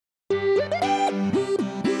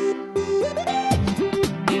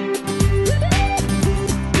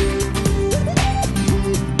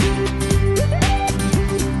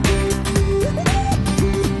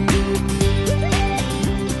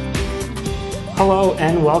Hello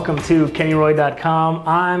and welcome to KennyRoy.com.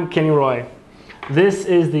 I'm Kenny Roy. This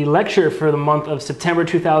is the lecture for the month of September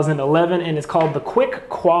 2011 and it's called The Quick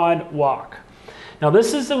Quad Walk. Now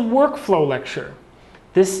this is a workflow lecture.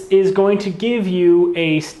 This is going to give you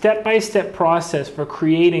a step-by-step process for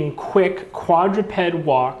creating quick quadruped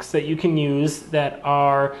walks that you can use that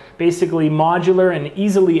are basically modular and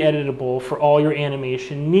easily editable for all your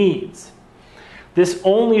animation needs. This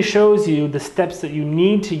only shows you the steps that you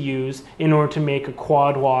need to use in order to make a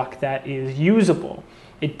quad walk that is usable.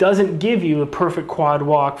 It doesn't give you a perfect quad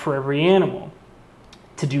walk for every animal.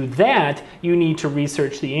 To do that, you need to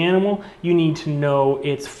research the animal, you need to know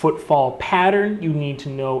its footfall pattern, you need to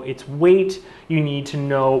know its weight, you need to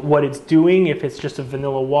know what it's doing, if it's just a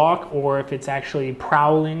vanilla walk or if it's actually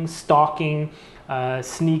prowling, stalking,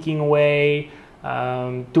 sneaking away,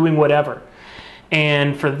 doing whatever.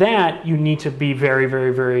 And for that, you need to be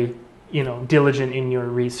very, diligent in your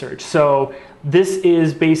research. So this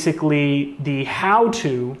is basically the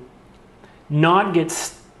how-to not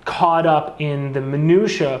get caught up in the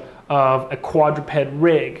minutia of a quadruped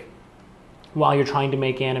rig while you're trying to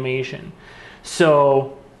make animation.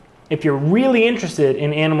 So if you're really interested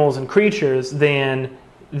in animals and creatures, then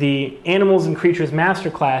the Animals and Creatures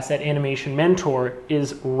Masterclass at Animation Mentor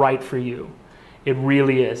is right for you. It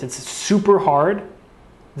really is. It's super hard.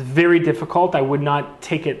 It's very difficult. I would not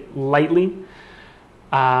take it lightly,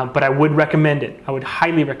 but I would recommend it. I would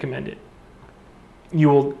highly recommend it.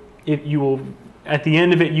 At the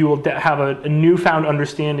end of it, you will have a newfound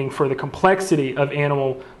understanding for the complexity of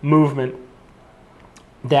animal movement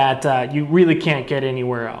that you really can't get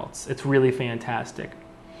anywhere else. It's really fantastic.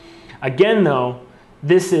 Again, though,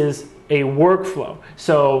 this is a workflow.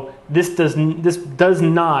 So this does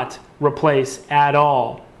not replace at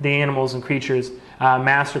all the Animals and Creatures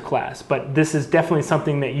Masterclass, but this is definitely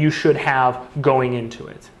something that you should have going into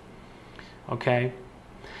it. Okay?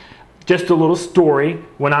 Just a little story.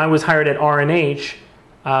 When I was hired at R&H,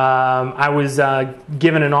 I was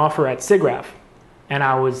given an offer at SIGGRAPH, and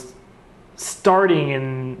I was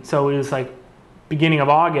starting so it was like beginning of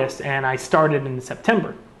August, and I started in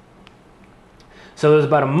September. So there was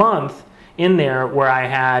about a month in there where I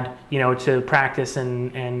had, to practice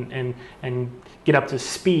and get up to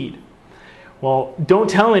speed. Well, don't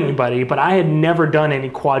tell anybody, but I had never done any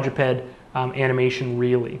quadruped animation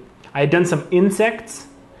really. I had done some insects,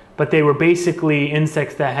 but they were basically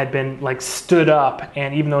insects that had been stood up,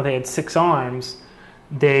 and even though they had 6 arms,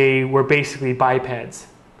 they were basically bipeds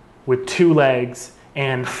with 2 legs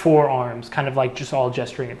and 4 arms, kind of like just all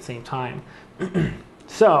gesturing at the same time.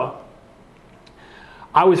 So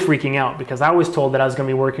I was freaking out because I was told that I was going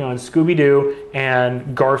to be working on Scooby-Doo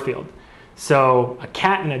and Garfield. So a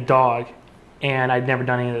cat and a dog, and I'd never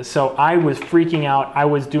done any of this. So I was freaking out. I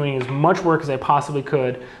was doing as much work as I possibly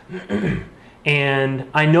could. And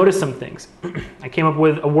I noticed some things. I came up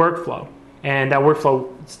with a workflow, and that workflow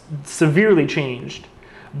severely changed.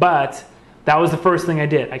 But that was the first thing I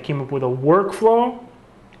did. I came up with a workflow,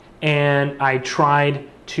 and I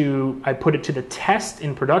put it to the test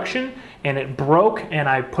in production, and it broke, and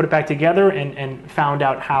I put it back together and found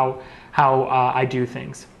out how I do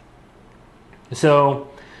things. So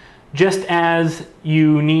just as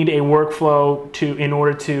you need a workflow in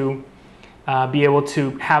order to be able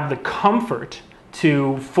to have the comfort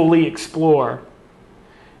to fully explore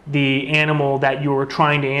the animal that you're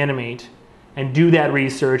trying to animate and do that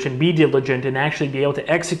research and be diligent and actually be able to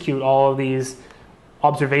execute all of these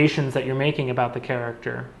observations that you're making about the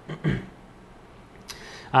character.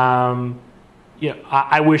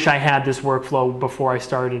 I wish I had this workflow before I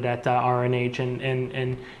started at R&H,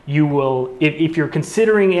 and you will, if you're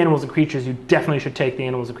considering Animals and Creatures, you definitely should take the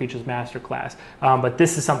Animals and Creatures Masterclass. But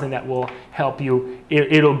this is something that will help you.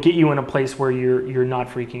 It'll get you in a place where you're not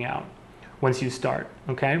freaking out once you start.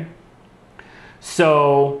 Okay.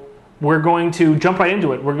 So we're going to jump right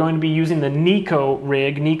into it. We're going to be using the Nico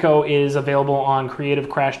rig. Nico is available on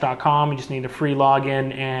creativecrash.com. You just need a free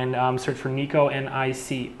login and search for Nico,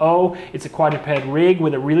 N-I-C-O. It's a quadruped rig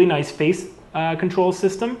with a really nice face control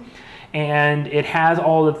system. And it has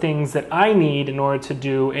all the things that I need in order to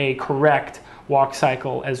do a correct walk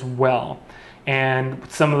cycle as well. And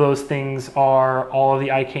some of those things are all of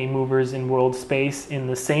the IK movers in world space in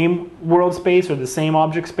the same world space or the same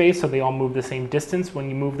object space, so they all move the same distance when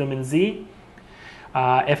you move them in Z.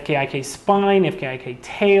 FKIK spine, FKIK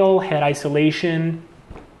tail, head isolation,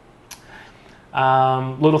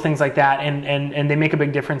 little things like that, and they make a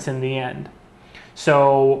big difference in the end.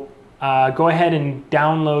 So go ahead and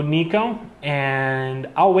download Nico, and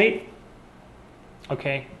I'll wait.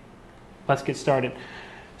 Okay, let's get started.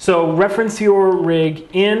 So reference your rig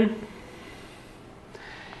in,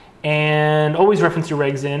 And always reference your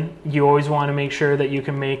regs in. You always want to make sure that you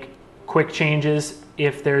can make quick changes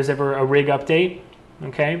if there's ever a rig update.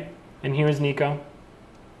 Okay, and here's Nico.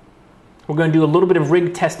 We're going to do a little bit of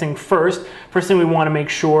rig testing first. First thing we want to make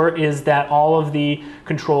sure is that all of the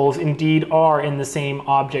controls indeed are in the same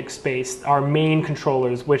object space. Our main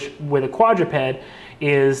controllers, which with a quadruped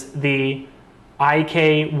is the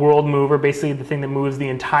IK world mover, basically the thing that moves the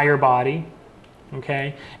entire body,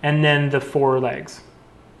 okay, and then the 4 legs.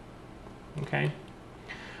 Okay,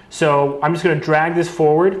 so I'm just going to drag this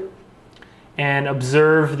forward and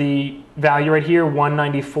observe the value right here,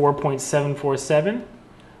 194.747.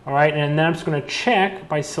 All right, and then I'm just going to check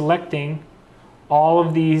by selecting all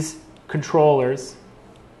of these controllers,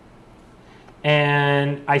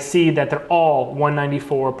 and I see that they're all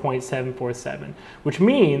 194.747, which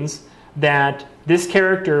means that this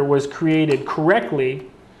character was created correctly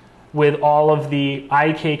with all of the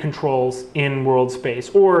IK controls in world space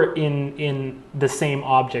or in the same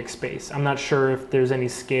object space. I'm not sure if there's any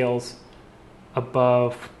scales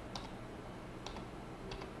above.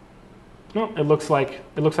 No, it looks like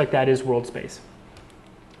that is world space.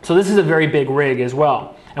 So this is a very big rig as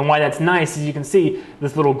well. And why that's nice is you can see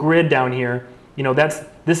this little grid down here. You know,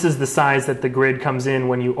 this is the size that the grid comes in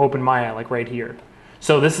when you open Maya, like right here.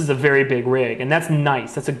 So this is a very big rig, and that's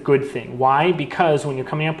nice. That's a good thing. Why? Because when you're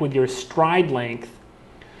coming up with your stride length,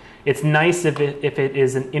 it's nice if it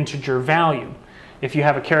is an integer value. If you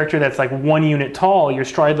have a character that's like 1 unit tall, your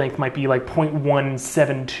stride length might be like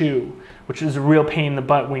 0.172, which is a real pain in the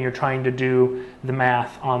butt when you're trying to do the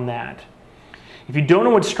math on that. If you don't know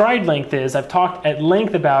what stride length is, I've talked at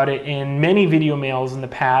length about it in many video mails in the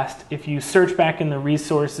past. If you search back in the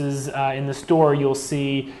resources in the store, you'll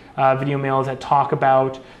see video mails that talk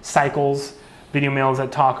about cycles, video mails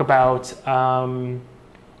that talk about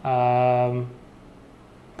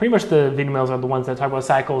pretty much the video mails are the ones that talk about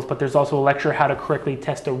cycles, but there's also a lecture how to correctly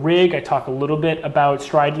test a rig. I talk a little bit about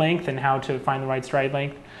stride length and how to find the right stride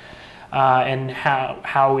length, and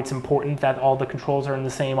how it's important that all the controls are in the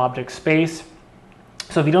same object space.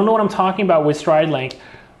 So if you don't know what I'm talking about with stride length,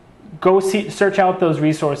 go search out those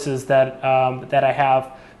resources that I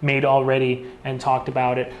have made already and talked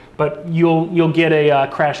about it. But you'll get a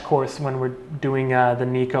crash course when we're doing the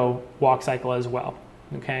Nico walk cycle as well.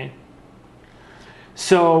 Okay.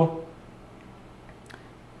 So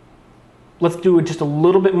let's do just a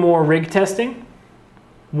little bit more rig testing.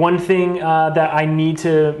 One thing that I need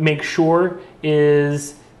to make sure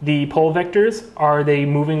is the pole vectors. Are they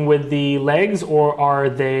moving with the legs, or are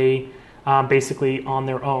they basically on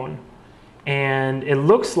their own? And it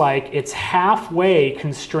looks like it's halfway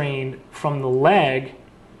constrained from the leg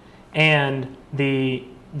and the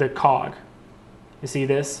cog. You see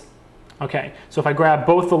this? Okay, so if I grab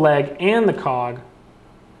both the leg and the cog,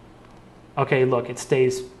 okay, look, it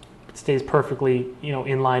stays perfectly,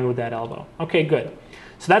 in line with that elbow. Okay, good.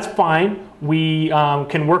 So that's fine. We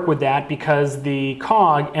can work with that because the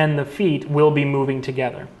cog and the feet will be moving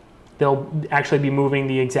together. They'll actually be moving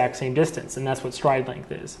the exact same distance, and that's what stride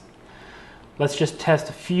length is. Let's just test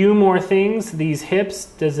a few more things. These hips,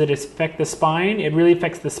 does it affect the spine? It really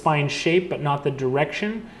affects the spine shape, but not the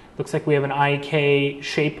direction. Looks like we have an IK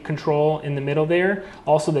shape control in the middle there.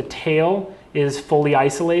 Also, the tail is fully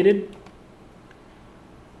isolated.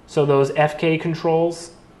 So those FK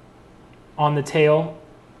controls on the tail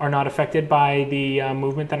are not affected by the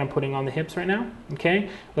movement that I'm putting on the hips right now. Okay,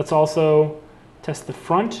 let's also test the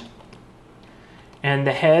front. And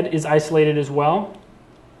the head is isolated as well.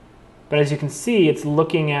 But as you can see, it's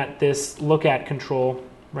looking at this look at control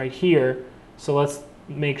right here. So let's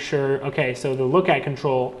make sure, okay, so the look at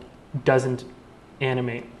control doesn't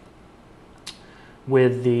animate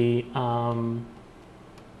with the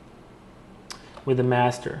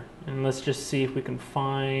master. And let's just see if we can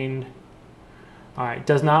find, all right,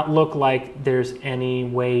 does not look like there's any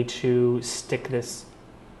way to stick this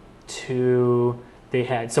to the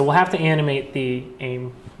head. So we'll have to animate the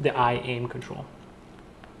eye aim control.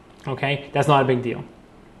 Okay, that's not a big deal.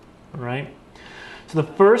 All right. So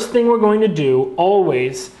the first thing we're going to do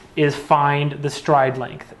always is find the stride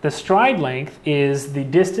length. The stride length is the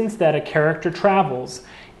distance that a character travels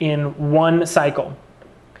in one cycle.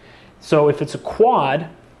 So if it's a quad,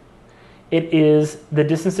 it is the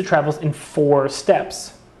distance it travels in 4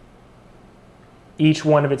 steps. Each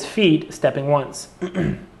one of its feet stepping once.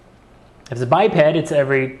 If it's a biped, it's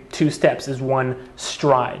every 2 steps is 1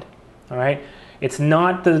 stride. All right. It's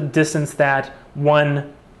not the distance that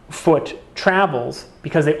 1 foot travels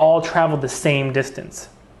because they all travel the same distance.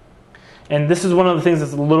 And this is one of the things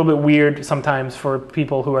that's a little bit weird sometimes for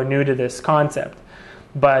people who are new to this concept.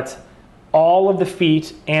 But all of the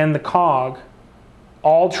feet and the cog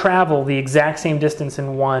all travel the exact same distance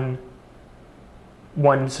in one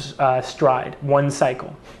stride, one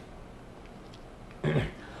cycle.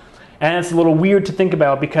 And it's a little weird to think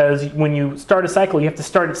about because when you start a cycle, you have to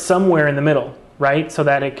start it somewhere in the middle, right? So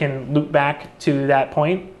that it can loop back to that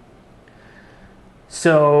point.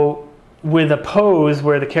 So with a pose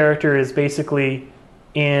where the character is basically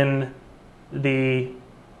in the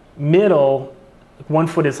middle, one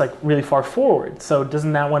foot is like really far forward. So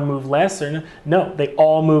doesn't that one move less? Or no? No, they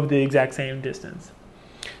all move the exact same distance.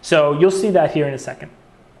 So you'll see that here in a second.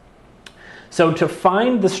 So to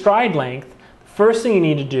find the stride length, first thing you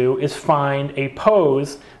need to do is find a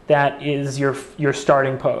pose that is your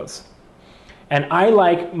starting pose. And I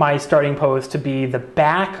like my starting pose to be the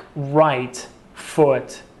back right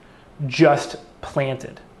foot just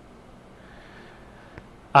planted.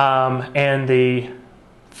 And the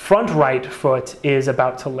front right foot is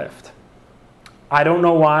about to lift. I don't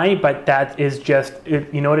know why, but that is just,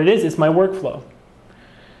 you know what it is? It's my workflow.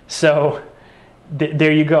 So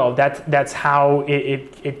there you go. That's how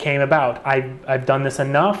it came about. I've done this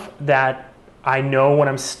enough that I know when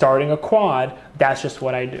I'm starting a quad, that's just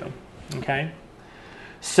what I do. Okay?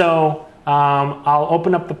 So I'll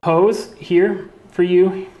open up the pose here for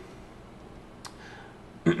you.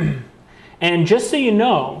 And just so you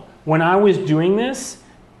know, when I was doing this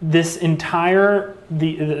entire,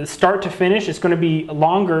 the start to finish, it's going to be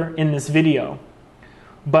longer in this video.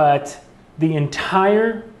 But the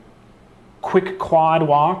entire quick quad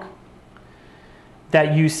walk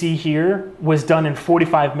that you see here was done in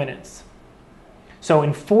 45 minutes. So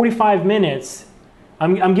in 45 minutes,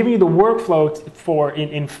 I'm giving you the workflow for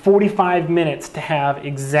in 45 minutes to have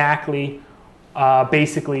exactly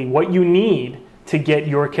basically what you need to get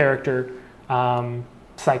your character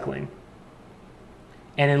cycling.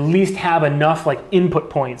 And at least have enough like input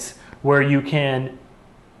points where you can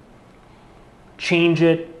change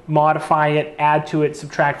it, modify it, add to it,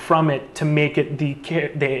 subtract from it to make it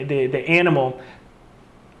the animal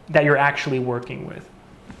that you're actually working with.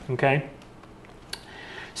 Okay?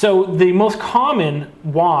 So the most common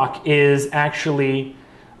walk is actually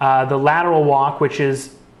the lateral walk, which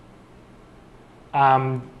is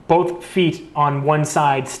both feet on one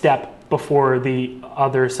side step before the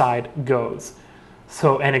other side goes.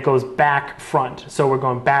 So, and it goes back, front. So we're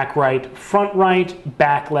going back, right,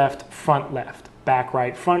 back, left, front, left. Back,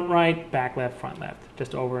 right, back, left, front, left.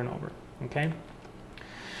 Just over and over, okay?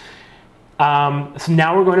 So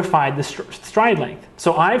now we're going to find the stride length.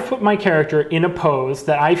 So I've put my character in a pose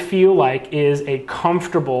that I feel like is a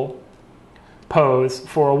comfortable pose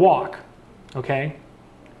for a walk, okay?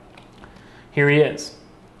 Here he is.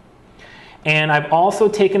 And I've also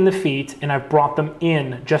taken the feet and I've brought them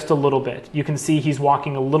in just a little bit. You can see he's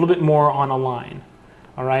walking a little bit more on a line.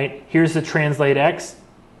 All right, here's the translate X.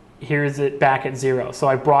 Here's it back at 0. So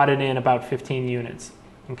I brought it in about 15 units.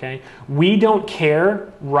 Okay, we don't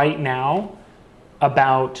care right now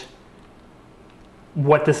about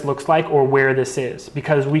what this looks like or where this is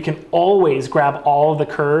because we can always grab all of the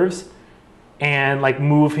curves and like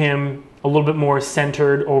move him a little bit more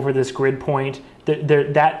centered over this grid point.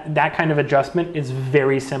 That kind of adjustment is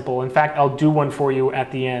very simple. In fact, I'll do one for you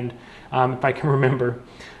at the end if I can remember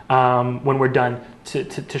when we're done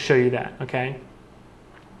to show you that, okay?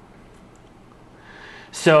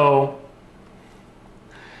 So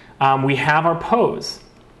we have our pose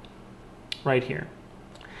right here.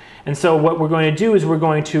 And so what we're going to do is we're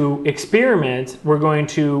going to experiment. We're going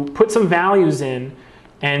to put some values in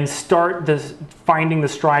and start finding the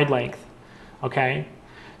stride length, okay?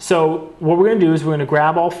 So what we're going to do is we're going to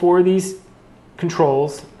grab all 4 of these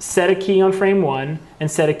controls, set a key on frame 1, and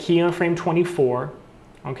set a key on frame 24,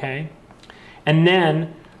 okay? And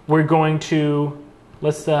then we're going to,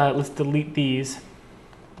 let's delete these,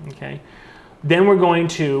 okay? Then we're going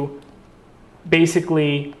to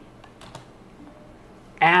basically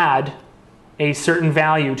add a certain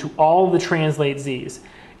value to all the translate Z's.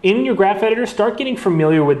 In your graph editor, start getting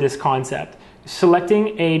familiar with this concept.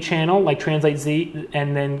 Selecting a channel like translate Z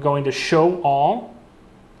and then going to show all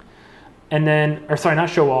and then, or sorry,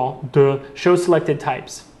 not show all, show selected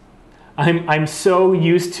types. I'm so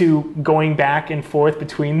used to going back and forth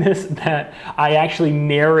between this that I actually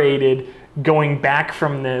narrated going back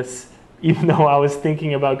from this even though I was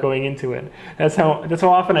thinking about going into it. That's how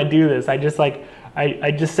often I do this. I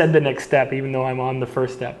just said the next step even though I'm on the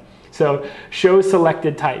first step. So show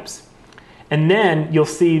selected types. And then you'll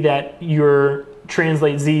see that your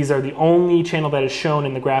translate Z's are the only channel that is shown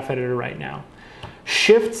in the graph editor right now.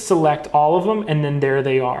 Shift select all of them and then there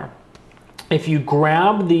they are. If you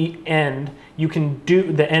grab the end, you can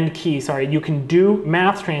do the end key, sorry, you can do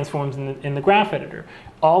math transforms in the graph editor.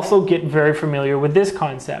 also get very familiar with this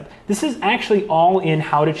concept. This is actually all in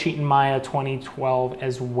How to Cheat in Maya 2012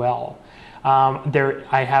 as well.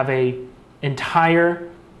 I have a entire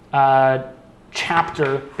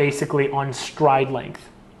chapter basically on stride length.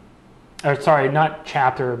 Or sorry, not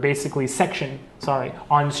chapter, basically section, sorry,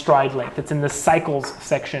 on stride length. It's in the cycles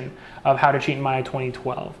section of How to Cheat in Maya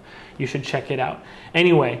 2012. You should check it out.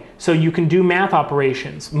 Anyway, so you can do math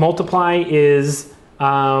operations. Multiply is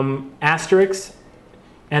asterisk,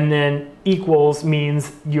 and then equals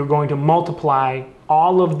means you're going to multiply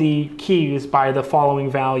all of the keys by the following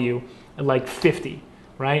value, like 50,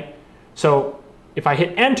 right? So if I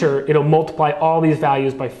hit enter, it'll multiply all these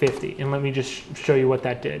values by 50. And let me just show you what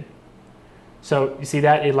that did. So you see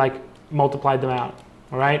that? It like multiplied them out,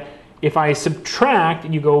 all right? If I subtract,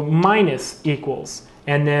 you go minus equals,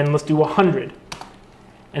 and then let's do 100.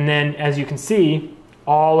 And then as you can see,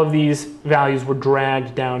 all of these values were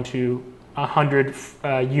dragged down to 100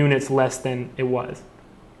 units less than it was.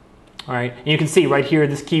 All right, and you can see right here,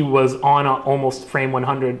 this key was on almost frame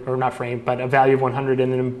 100, or not frame, but a value of 100,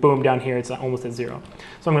 and then boom, down here, it's almost at 0.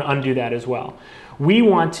 So I'm going to undo that as well. We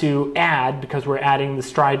want to add, because we're adding the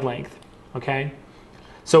stride length, okay?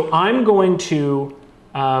 So I'm going to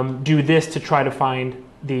do this to try to find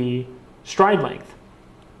the stride length,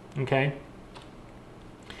 okay?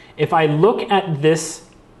 If I look at this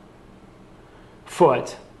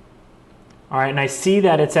foot, all right, and I see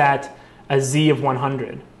that it's at a z of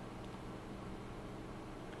 100,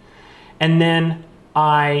 and then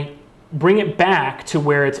I bring it back to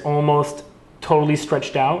where it's almost totally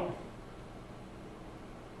stretched out.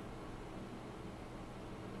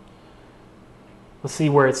 Let's see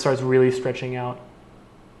where it starts really stretching out.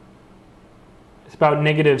 It's about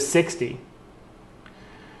negative 60.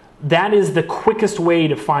 That is the quickest way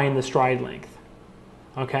to find the stride length,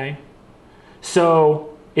 okay?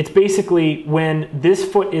 So it's basically when this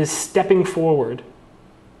foot is stepping forward,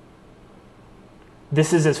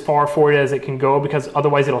 this is as far forward as it can go because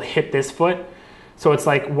otherwise it'll hit this foot. So it's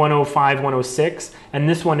like 105, 106, and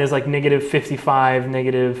this one is like negative 55,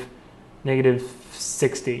 negative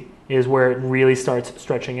 60 is where it really starts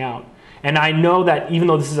stretching out. And I know that even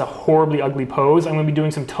though this is a horribly ugly pose, I'm going to be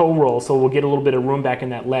doing some toe roll, so we'll get a little bit of room back in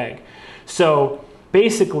that leg. So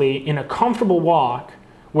basically, in a comfortable walk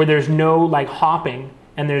where there's no like hopping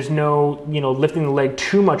and there's no lifting the leg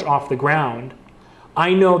too much off the ground,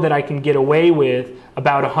 I know that I can get away with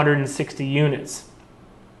about 160 units.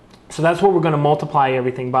 So that's what we're going to multiply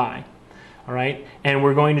everything by, all right? And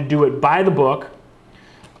we're going to do it by the book,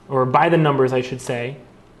 or by the numbers, I should say,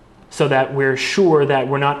 so that we're sure that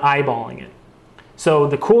we're not eyeballing it. So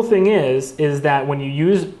the cool thing is that when you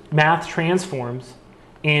use math transforms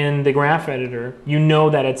in the graph editor, you know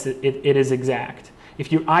that it is exact. If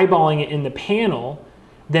you're eyeballing it in the panel,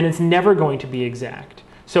 then it's never going to be exact.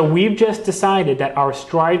 So we've just decided that our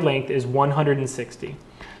stride length is 160.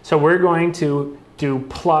 So we're going to do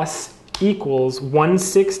plus equals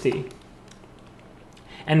 160.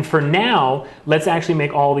 And for now, let's actually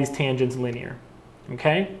make all these tangents linear,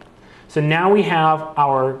 okay? So now we have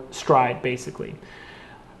our stride, basically.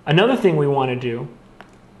 Another thing we want to do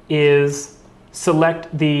is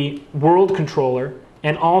select the world controller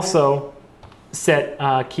and also set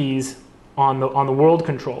keys on the world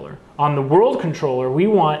controller. On the world controller, we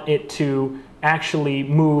want it to actually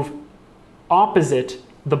move opposite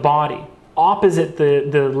the body, opposite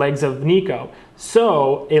the legs of Nico.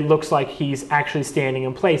 So it looks like he's actually standing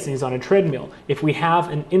in place and he's on a treadmill. If we have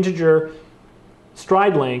an integer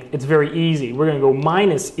stride length, it's very easy. We're going to go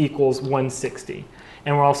minus equals 160.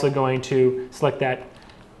 And we're also going to select that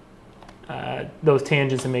those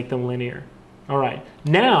tangents and make them linear. All right.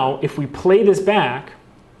 Now, if we play this back,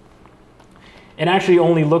 it actually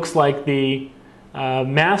only looks like the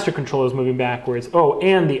master controller is moving backwards. Oh,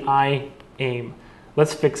 and the eye aim.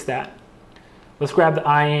 Let's fix that. Let's grab the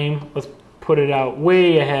eye aim. Let's put it out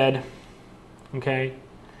way ahead. Okay.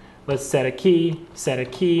 Let's set a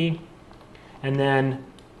key, and then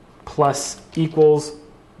plus equals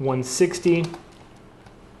 160.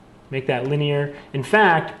 Make that linear. In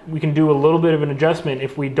fact, we can do a little bit of an adjustment.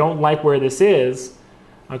 If we don't like where this is,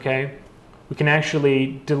 okay, we can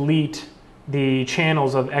actually delete the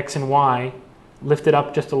channels of X and Y, lift it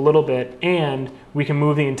up just a little bit, and we can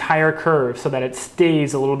move the entire curve so that it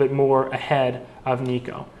stays a little bit more ahead of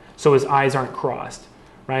Nico, so his eyes aren't crossed,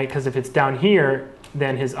 right? Because if it's down here,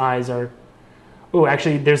 then his eyes are... Oh,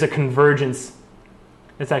 actually, there's a convergence.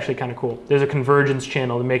 It's actually kind of cool. There's a convergence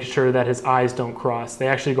channel to make sure that his eyes don't cross. They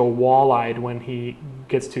actually go wall-eyed when he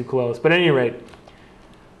gets too close. But at any rate,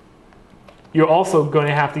 you're also going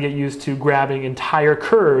to have to get used to grabbing entire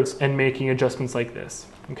curves and making adjustments like this,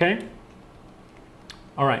 okay?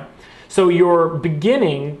 All right. So your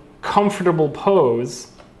beginning comfortable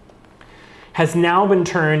pose has now been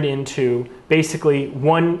turned into basically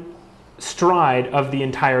one stride of the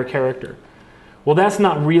entire character. Well, that's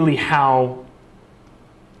not really how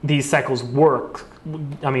these cycles work.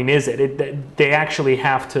 I mean, is it? They actually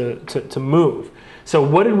have to move. So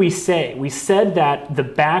what did we say? We said that the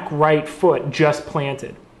back right foot just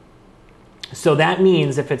planted. So that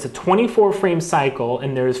means if it's a 24 frame cycle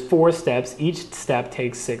and there's 4 steps, each step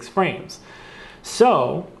takes 6 frames.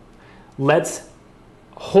 So let's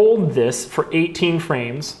hold this for 18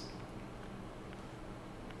 frames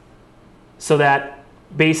so that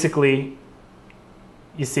basically,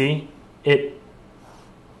 you see, it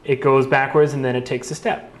goes backwards and then it takes a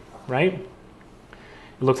step, right? It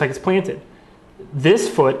looks like it's planted. This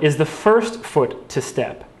foot is the first foot to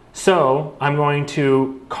step. So I'm going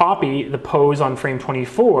to copy the pose on frame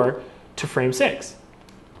 24 to frame 6,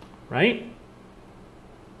 right?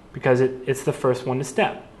 Because it's the first one to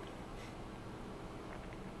step.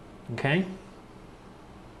 Okay?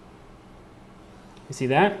 You see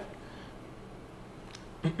that?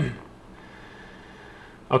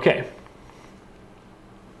 Okay.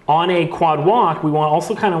 On a quad walk, we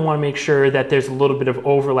also kind of want to make sure that there's a little bit of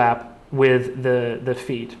overlap with the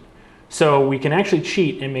feet. So we can actually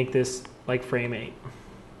cheat and make this like frame 8.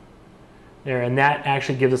 There, and that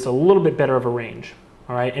actually gives us a little bit better of a range.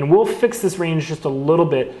 All right, and we'll fix this range just a little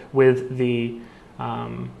bit with the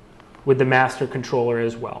master controller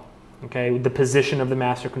as well. Okay, the position of the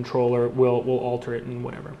master controller will alter it and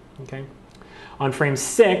whatever. Okay, on frame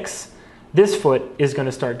 6, this foot is going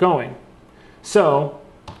to start going. So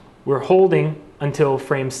we're holding until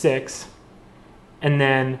frame 6, and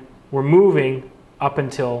then we're moving up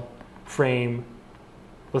until frame,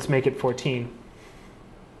 let's make it 14,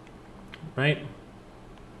 right?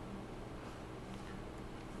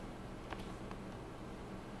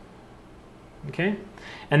 Okay,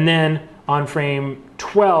 and then on frame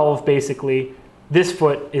 12, basically, this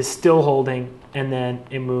foot is still holding, and then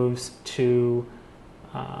it moves to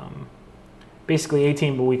basically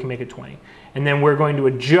 18, but we can make it 20. And then we're going to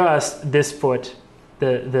adjust this foot,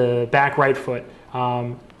 the back right foot,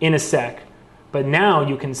 in a sec. But now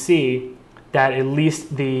you can see that at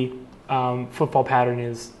least the footfall pattern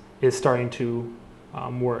is starting to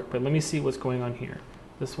work. But let me see what's going on here.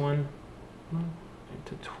 This one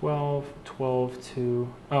to 12, 12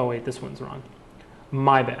 to, oh wait, this one's wrong.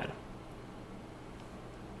 My bad.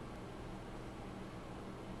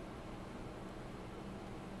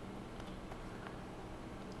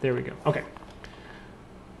 There we go. Okay.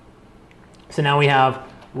 So now we have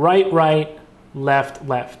right, right, left,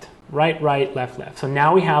 left. Right, right, left, left. So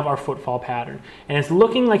now we have our footfall pattern. And it's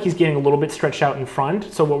looking like he's getting a little bit stretched out in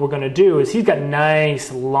front. So what we're going to do is he's got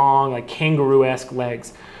nice, long, like kangaroo-esque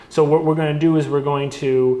legs. So what we're going to do is we're going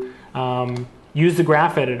to use the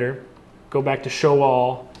graph editor, go back to show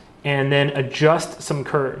all, and then adjust some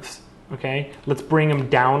curves. Okay? Let's bring him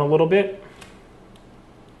down a little bit.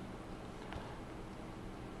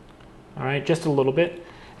 All right, just a little bit.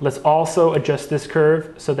 Let's also adjust this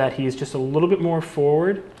curve so that he's just a little bit more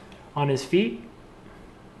forward on his feet.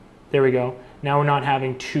 There we go. Now we're not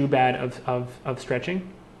having too bad of stretching.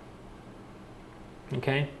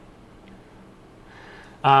 Okay.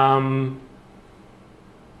 And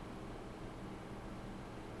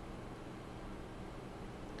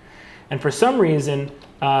for some reason,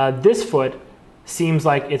 this foot seems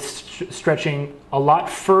like it's stretching a lot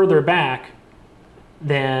further back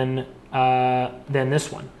than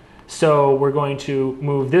this one. So we're going to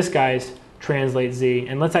move this guy's translate Z,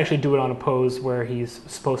 and let's actually do it on a pose where he's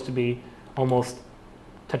supposed to be almost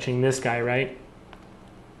touching this guy, right?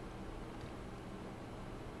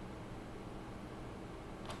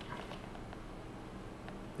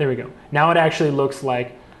 There we go. Now it actually looks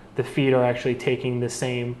like the feet are actually taking the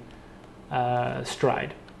same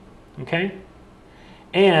stride, okay?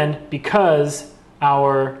 And because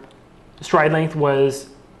our stride length was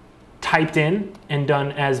typed in and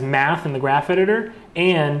done as math in the graph editor,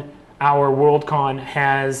 and our WorldCon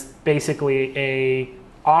has basically a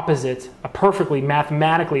perfectly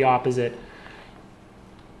mathematically opposite,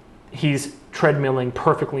 he's treadmilling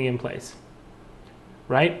perfectly in place,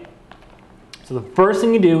 right? So the first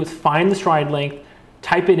thing you do is find the stride length,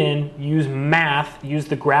 type it in, use math, use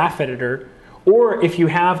the graph editor, or if you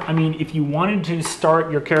have, I mean, if you wanted to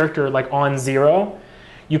start your character like on 0,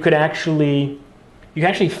 you could actually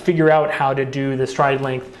figure out how to do the stride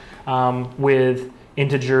length with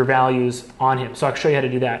integer values on him. So I'll show you how to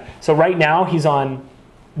do that. So right now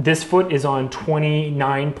this foot is on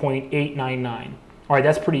 29.899. All right,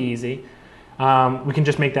 that's pretty easy. We can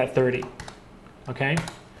just make that 30, okay?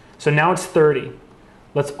 So now it's 30.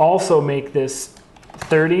 let's also make this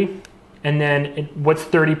 30, and then what's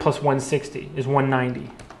 30 plus 160 is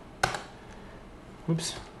 190.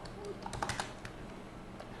 Oops.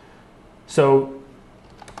 So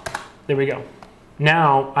there we go.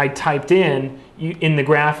 Now I typed in the in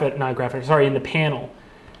the panel.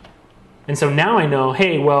 And so now I know,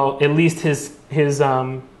 hey, well, at least his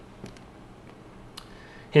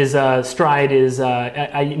stride is,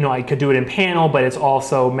 I could do it in panel, but it's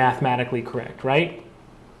also mathematically correct, right?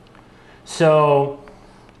 So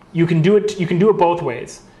you can do it both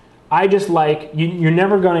ways. I just like, you're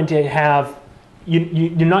never going to have,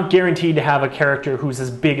 you're not guaranteed to have a character who's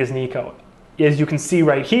as big as Nico. As you can see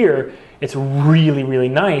right here, it's really, really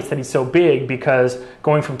nice that he's so big, because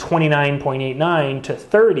going from 29.89 to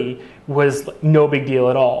 30 was no big deal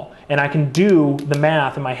at all. And I can do the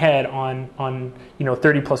math in my head on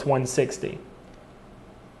 30 plus 160,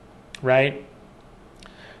 right?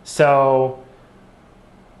 So,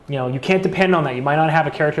 you can't depend on that. You might not have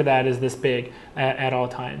a character that is this big at all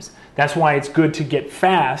times. That's why it's good to get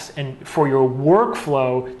fast, and for your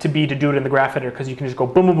workflow to do it in the graph editor, because you can just go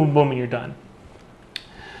boom, boom, boom, boom, and you're done.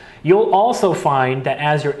 You'll also find that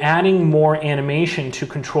as you're adding more animation to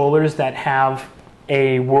controllers that have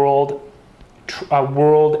a world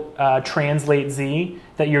translate Z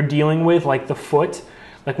that you're dealing with, like the foot,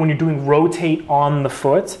 like when you're doing rotate on the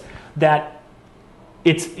foot, that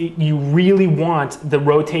you really want the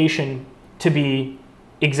rotation to be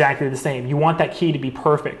exactly the same. You want that key to be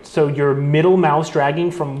perfect. So your middle mouse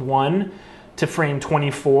dragging from 1 to frame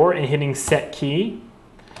 24 and hitting set key,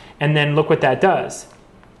 and then look what that does.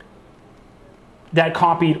 That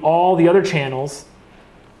copied all the other channels,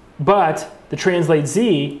 but the translate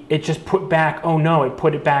Z, it just put back, oh no, it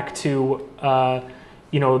put it back to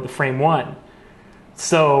the frame 1.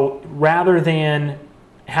 So rather than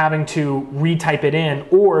having to retype it in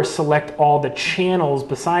or select all the channels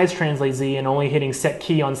besides translate Z and only hitting set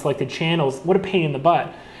key on selected channels, what a pain in the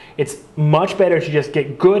butt. It's much better to just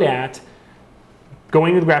get good at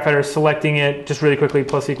going to the graph editor, selecting it just really quickly,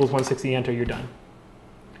 plus equals 160, enter, you're done.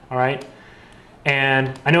 All right?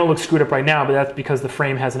 And I know it looks screwed up right now, but that's because the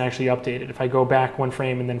frame hasn't actually updated. If I go back one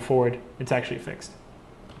frame and then forward, it's actually fixed,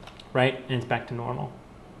 right? And it's back to normal,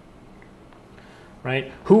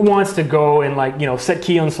 right? Who wants to go and set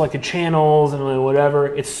key on selected channels and whatever?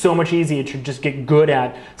 It's so much easier to just get good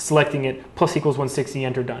at selecting it, plus equals 160,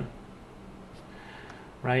 enter, done,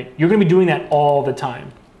 right? You're going to be doing that all the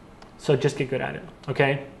time, so just get good at it,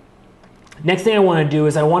 okay? Next thing I want to do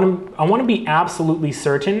is I want to be absolutely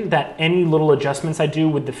certain that any little adjustments I do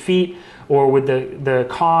with the feet or with the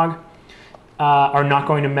cog are not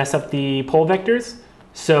going to mess up the pole vectors.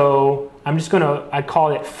 So I'm just going to, I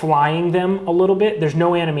call it flying them a little bit. There's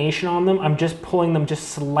no animation on them. I'm just pulling them just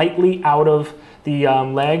slightly out of the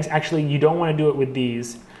legs. Actually, you don't want to do it with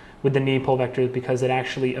these, with the knee pole vectors, because it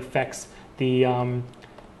actually affects the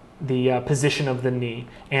position of the knee.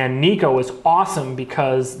 And Nico is awesome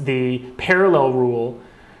because the parallel rule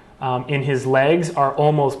in his legs are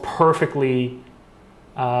almost perfectly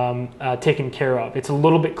taken care of. It's a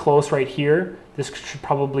little bit close right here. This should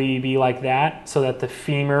probably be like that, so that the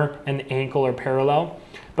femur and the ankle are parallel.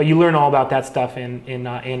 But you learn all about that stuff in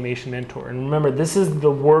Animation Mentor. And remember, this is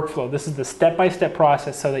the workflow. This is the step-by-step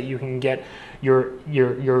process so that you can get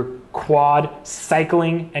your quad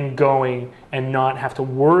cycling and going and not have to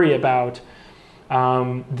worry about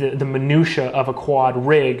the minutia of a quad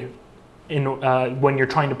rig when you're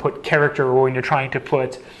trying to put character or when you're trying to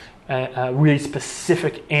put a really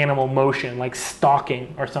specific animal motion like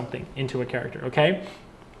stalking or something into a character, okay?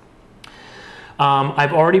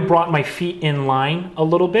 I've already brought my feet in line a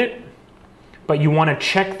little bit, but you want to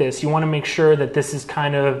check this. You want to make sure that this is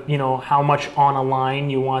kind of, how much on a line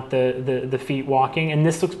you want the feet walking. And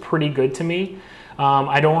this looks pretty good to me.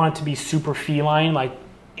 I don't want it to be super feline, like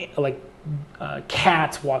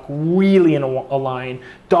cats walk really in a line.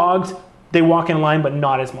 Dogs, they walk in a line, but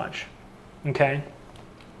not as much, okay?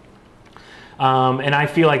 And I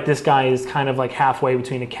feel like this guy is kind of like halfway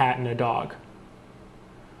between a cat and a dog.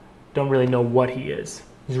 Don't really know what he is.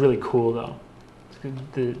 He's really cool though.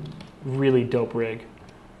 The really dope rig.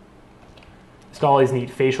 It's got all these neat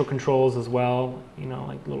facial controls as well.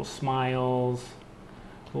 Like little smiles,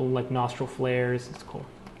 little like nostril flares. It's cool.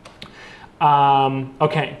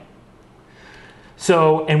 Okay.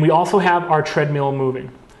 So, and we also have our treadmill moving.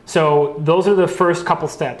 So those are the first couple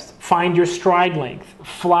steps. Find your stride length.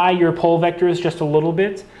 Fly your pole vectors just a little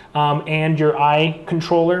bit, and your eye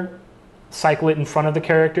controller. Cycle it in front of the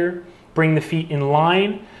character, bring the feet in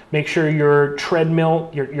line, make sure you're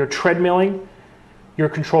treadmilling your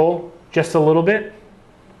control just a little bit.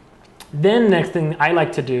 Then next thing I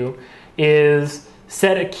like to do is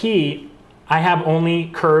set a key, I have only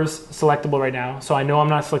curves selectable right now, so I know I'm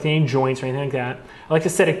not selecting any joints or anything like that. I like to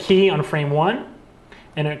set a key on frame 1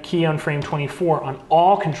 and a key on frame 24 on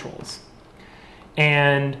all controls.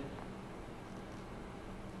 And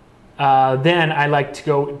then I like to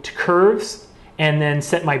go to curves and then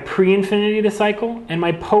set my pre-infinity to cycle and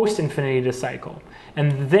my post-infinity to cycle.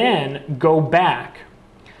 And then go back,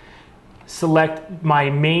 select my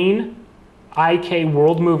main IK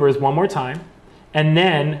world movers one more time, and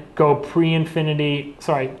then go pre-infinity,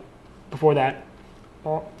 sorry, before that,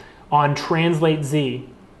 on translate Z,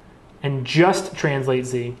 and just translate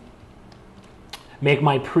Z. Make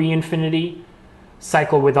my pre-infinity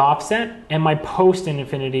cycle with offset, and my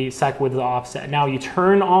post-infinity cycle with the offset. Now you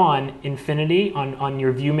turn on infinity on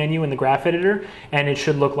your view menu in the graph editor, and it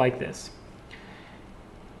should look like this.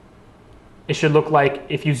 It should look like,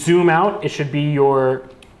 if you zoom out, it should be your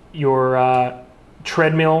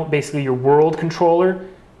treadmill, basically your world controller,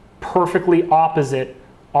 perfectly opposite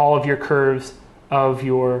all of your curves of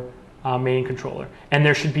your main controller. And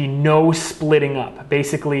there should be no splitting up.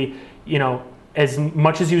 Basically, you know, as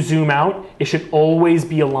much as you zoom out, it should always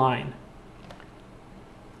be a line,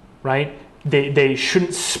 right? They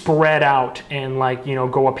shouldn't spread out and, like, you know,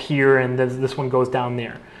 go up here and this one goes down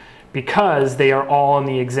there, because they are all in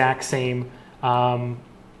the exact same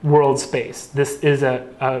world space. This is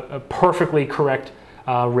a perfectly correct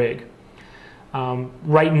rig.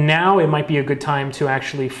 Right now, it might be a good time to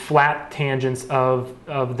actually flat tangents of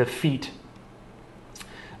the feet,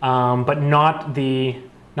 but not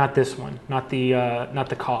this one, not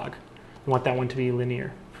the cog. We want that one to be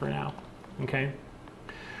linear for now. Okay.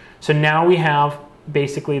 So now we have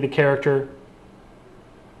basically the character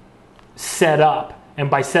set up, and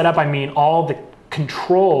by set up I mean all the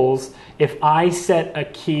controls. If I set a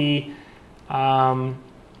key,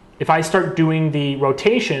 if I start doing the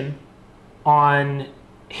rotation on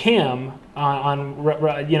him,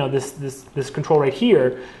 on you know, this control right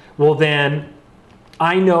here, well then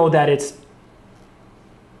I know that it's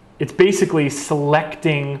basically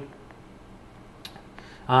selecting.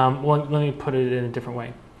 Well, let me put it in a different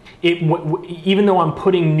way. Even though I'm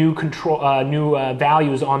putting new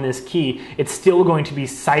values on this key, it's still going to be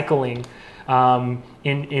cycling in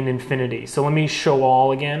infinity. So let me show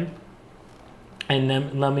all again, and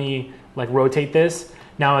then let me like rotate this.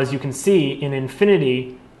 Now, as you can see, in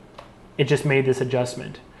infinity, it just made this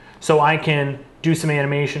adjustment. So I can do some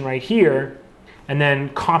animation right here, and then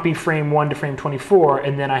copy frame 1 to frame 24,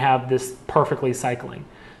 and then I have this perfectly cycling.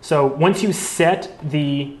 So once you set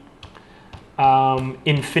the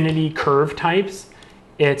infinity curve types,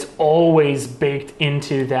 it's always baked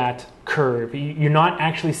into that curve. You're not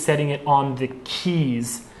actually setting it on the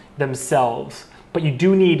keys themselves, but you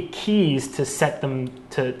do need keys to set them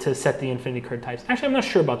to set the infinity curve types. Actually, I'm not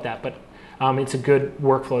sure about that, but it's a good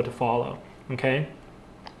workflow to follow. Okay.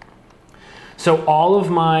 So all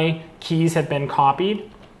of my keys have been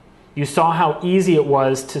copied. You saw how easy it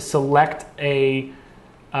was to select a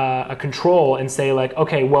control and say, like,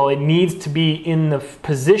 okay, well, it needs to be in the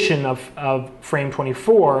position of frame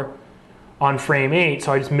 24 on frame 8.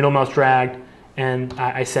 So I just middle mouse dragged and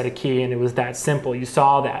I set a key, and it was that simple. You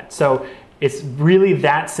saw that. So it's really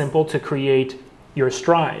that simple to create your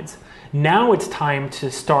strides. Now it's time to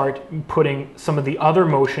start putting some of the other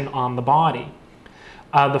motion on the body.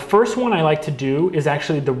 The first one I like to do is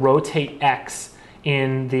actually the rotate X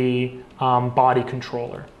in the body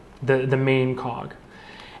controller, the main cog.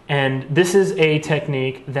 And this is a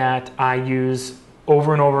technique that I use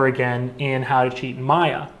over and over again in How to Cheat in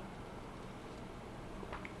Maya.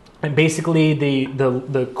 And basically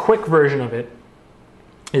the quick version of it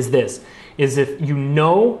is this, is if you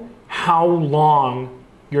know how long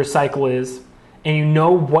your cycle is and you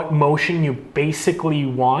know what motion you basically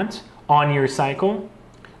want on your cycle,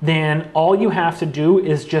 then all you have to do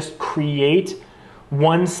is just create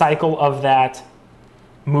one cycle of that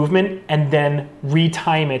movement and then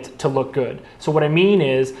retime it to look good. So what I mean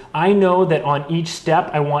is, I know that on each step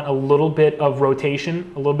I want a little bit of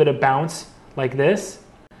rotation, a little bit of bounce like this.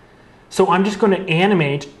 So I'm just going to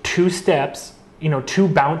animate 2 steps, you know, 2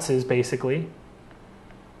 bounces basically,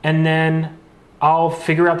 and then I'll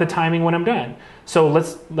figure out the timing when I'm done. So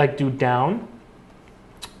let's like do down,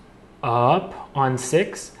 up on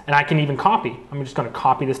 6, and I can even copy. I'm just going to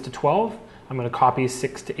copy this to 12. I'm going to copy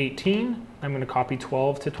 6 to 18. I'm going to copy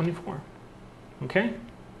 12 to 24. Okay?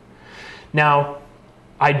 Now,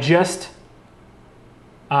 I just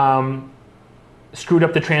screwed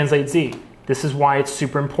up the translate Z. This is why it's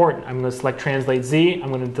super important. I'm going to select translate Z. I'm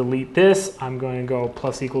going to delete this. I'm going to go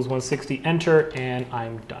plus equals 160, enter, and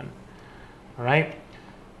I'm done. All right?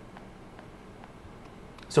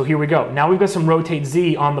 So here we go. Now we've got some rotate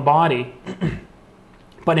Z on the body.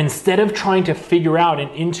 But instead of trying to figure out and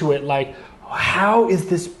intuit, like, how is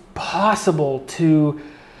this possible to,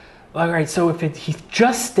 all right, so if he's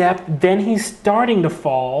just stepped, then he's starting to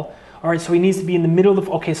fall. All right, so he needs to be in the middle of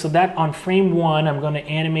the, okay, so that on frame 1, I'm going to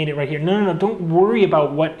animate it right here. No, don't worry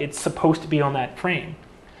about what it's supposed to be on that frame,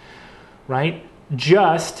 right?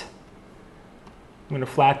 Just, I'm going to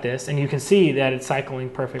flat this, and you can see that it's cycling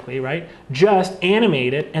perfectly, right? Just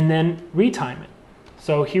animate it and then retime it.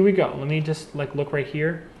 So here we go. Let me just like look right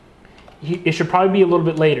here. It should probably be a little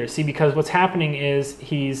bit later, see, because what's happening is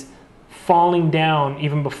he's falling down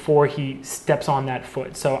even before he steps on that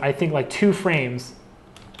foot. So I think like 2 frames.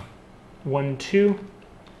 1, 2.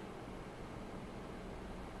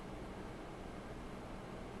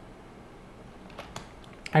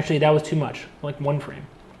 Actually, that was too much, like 1 frame.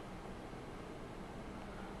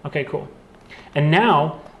 Okay, cool. And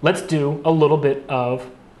now let's do a little bit of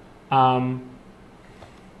up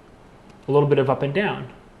and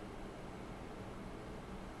down.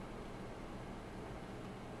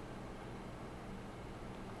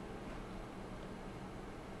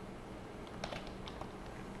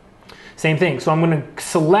 Same thing. So I'm going to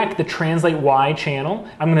select the translate Y channel.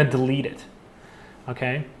 I'm going to delete it.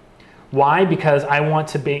 Okay. Why? Because I want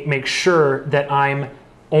to make sure that I'm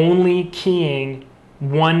only keying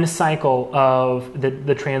 1 cycle of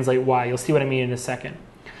the translate Y. You'll see what I mean in a second.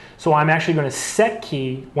 So I'm actually going to set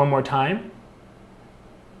key one more time.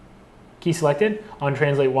 Key selected on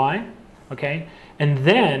translate Y. Okay. And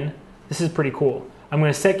then, this is pretty cool. I'm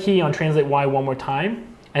going to set key on translate Y one more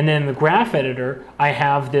time. And then in the graph editor, I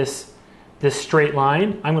have this straight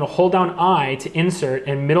line. I'm going to hold down I to insert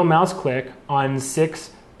and middle mouse click on 6,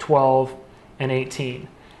 12, and 18.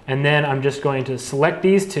 And then I'm just going to select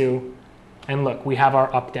these 2, and look, we have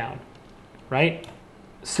our up, down, right?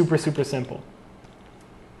 Super, super simple.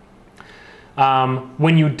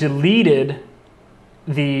 When you deleted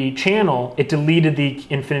the channel, it deleted the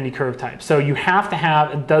infinity curve type. So you have to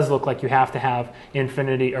have, it does look like you have to have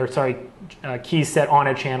infinity, or sorry, keys set on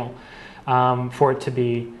a channel for it to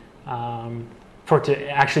be for it to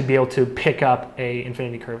actually be able to pick up a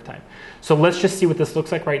infinity curve type. So let's just see what this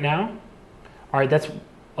looks like right now. All right, that's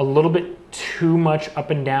a little bit too much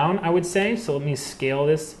up and down, I would say. So let me scale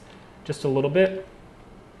this just a little bit.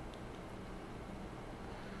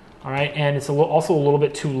 All right, and it's also a little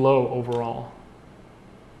bit too low overall.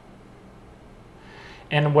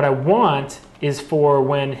 And what I want is for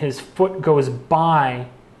when his foot goes by,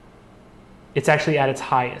 it's actually at its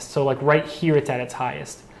highest. So like right here, it's at its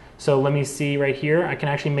highest. So let me see right here. I can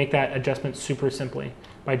actually make that adjustment super simply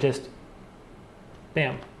by just,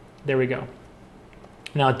 bam, there we go.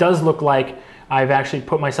 Now it does look like I've actually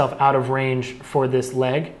put myself out of range for this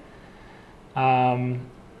leg to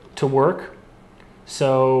work.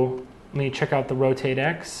 So let me check out the rotate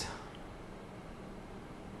X.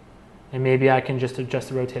 And maybe I can just adjust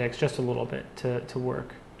the rotate X just a little bit to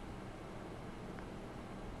work.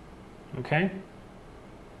 Okay?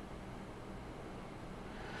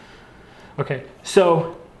 Okay,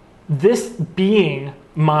 so this being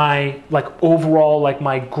my overall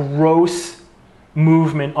my gross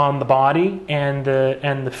movement on the body and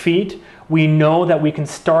the feet, we know that we can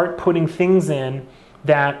start putting things in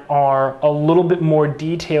that are a little bit more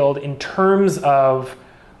detailed in terms of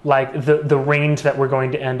the range that we're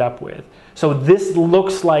going to end up with. So this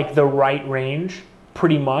looks like the right range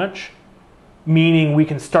pretty much, meaning we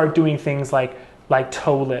can start doing things like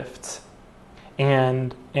toe lifts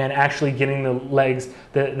and actually getting the legs,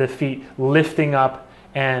 the feet lifting up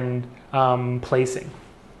and placing.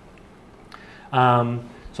 So I'm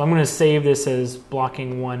going to save this as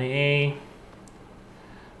blocking 1A.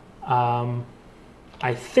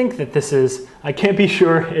 I think that this is, I can't be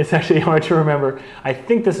sure, it's actually hard to remember. I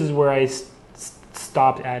think this is where I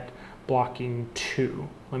stopped at blocking 2.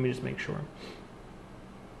 Let me just make sure.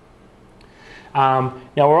 Now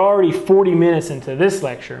we're already 40 minutes into this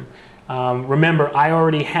lecture. Remember, I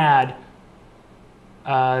already had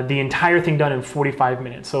the entire thing done in 45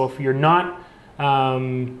 minutes. So if you're not,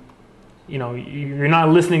 you're not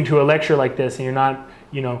listening to a lecture like this and you're not,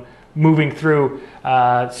 moving through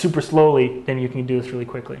super slowly, then you can do this really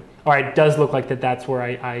quickly. All right, it does look like that's where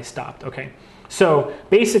I stopped. Okay, so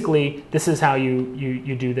basically, this is how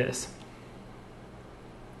you do this.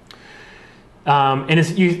 And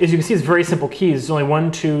as you can see, it's very simple keys. There's only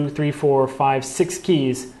 1, 2, 3, 4, 5, 6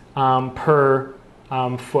 keys per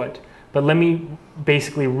foot. But let me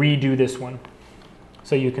basically redo this one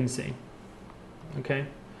so you can see. Okay.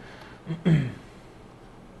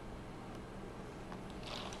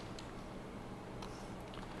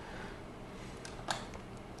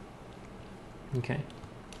 Okay.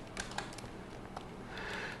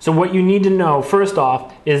 So what you need to know, first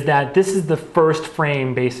off, is that this is the first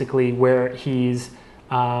frame, basically, where he's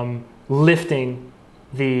lifting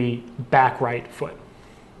the back right foot,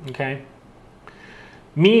 okay?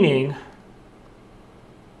 Meaning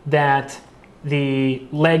that the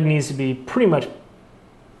leg needs to be pretty much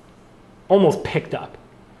almost picked up.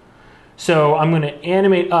 So I'm going to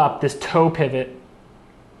animate up this toe pivot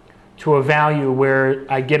to a value where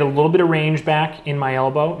I get a little bit of range back in my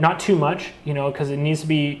elbow, not too much, you know, because it needs to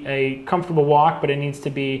be a comfortable walk, but it needs to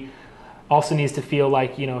be, also needs to feel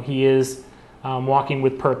like, you know, he is walking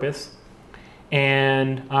with purpose.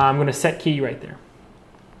 And I'm going to set key right there.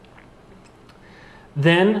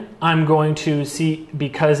 Then I'm going to see,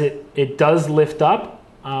 because it does lift up,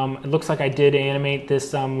 it looks like I did animate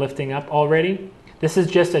this lifting up already. This is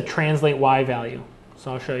just a translate Y value.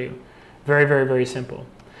 So I'll show you. Very, very, very simple.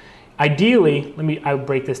 Ideally, I'll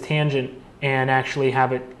break this tangent and actually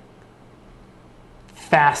have it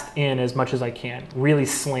fast in as much as I can. Really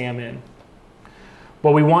slam in.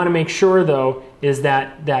 What we want to make sure, though, is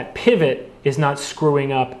that that pivot is not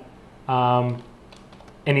screwing up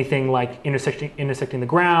anything like intersecting the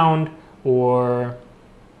ground or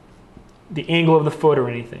the angle of the foot or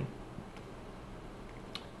anything.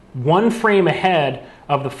 One frame ahead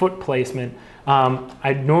of the foot placement,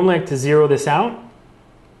 I normally like to zero this out,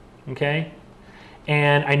 okay?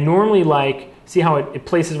 And I normally like, see how it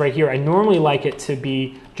places right here? I normally like it to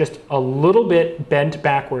be just a little bit bent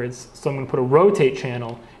backwards. So I'm going to put a rotate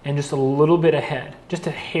channel and just a little bit ahead, just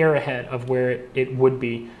a hair ahead of where it would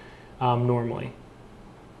be normally.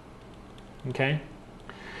 Okay?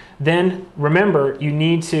 Then remember, you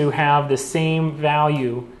need to have the same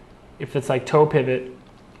value, if it's like toe pivot,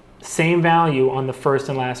 same value on the first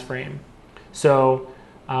and last frame. So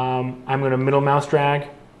I'm going to middle mouse drag,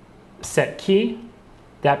 set key.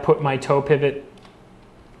 That put my toe pivot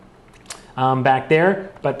back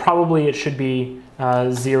there, but probably it should be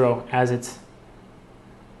 0 as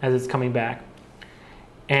it's coming back.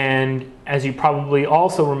 And as you probably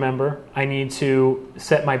also remember, I need to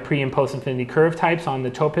set my pre and post infinity curve types on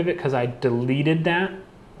the toe pivot because I deleted that,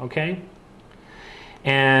 okay?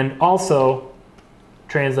 And also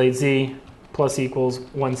translate Z plus equals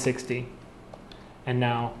 160. And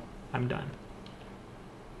now I'm done.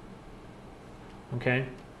 Okay?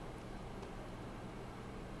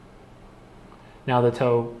 Now the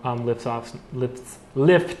toe lifts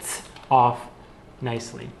off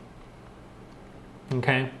nicely.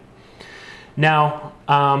 Okay. Now,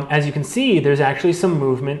 as you can see, there's actually some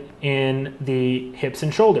movement in the hips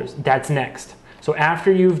and shoulders. That's next. So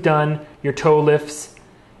after you've done your toe lifts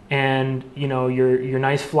and your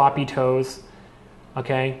nice floppy toes,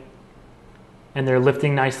 okay, and they're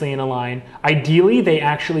lifting nicely in a line, ideally they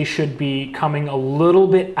actually should be coming a little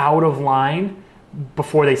bit out of line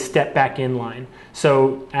before they step back in line.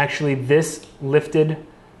 So actually this lifted,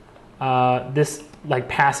 this like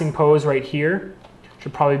passing pose right here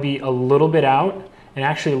should probably be a little bit out and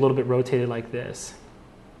actually a little bit rotated like this,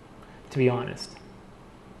 to be honest.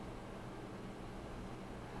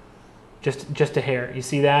 Just a hair. You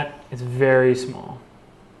see that? It's very small.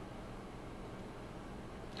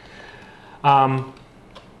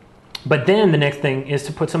 But then the next thing is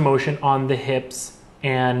to put some motion on the hips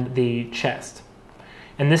and the chest.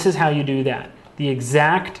 And this is how you do that. The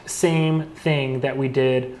exact same thing that we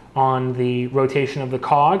did on the rotation of the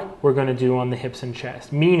cog, we're going to do on the hips and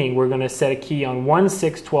chest. Meaning we're going to set a key on 1,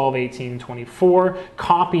 6, 12, 18, 24,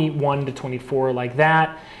 copy 1 to 24 like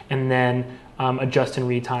that, and then adjust and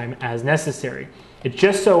retime as necessary. It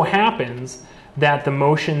just so happens that the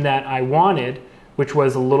motion that I wanted, which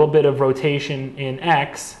was a little bit of rotation in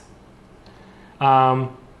X, I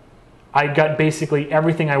got basically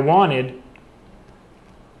everything I wanted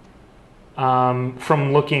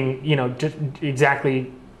from looking, just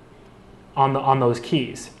exactly on those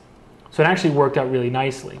keys. So it actually worked out really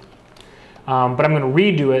nicely. But I'm going to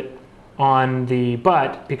redo it on the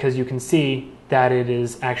butt because you can see that it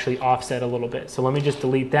is actually offset a little bit. So let me just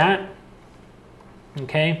delete that.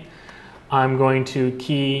 Okay. I'm going to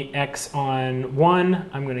key X on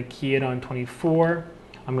 1. I'm going to key it on 24.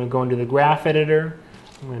 I'm going to go into the graph editor.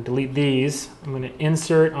 I'm going to delete these. I'm going to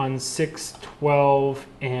insert on 6, 12,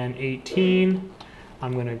 and 18.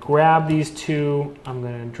 I'm going to grab these two. I'm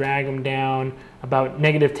going to drag them down about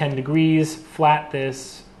 -10 degrees, flat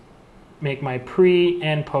this, make my pre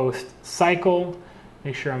and post cycle,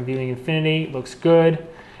 make sure I'm viewing infinity, looks good,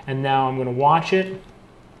 and now I'm going to watch it.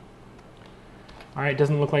 All right, it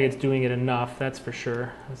doesn't look like it's doing it enough, that's for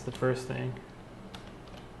sure. That's the first thing.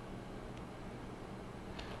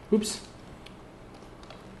 Oops.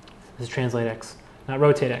 This is translate X, not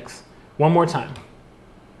rotate X. One more time.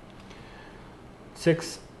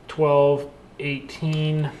 6, 12,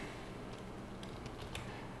 18.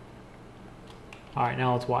 All right,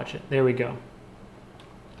 now let's watch it. There we go.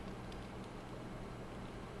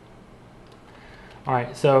 All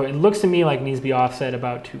right, so it looks to me like it needs to be offset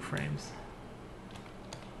about 2 frames.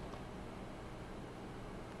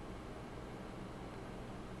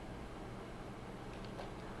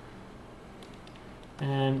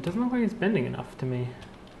 And it doesn't look like it's bending enough to me.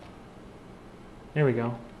 There we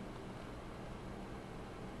go.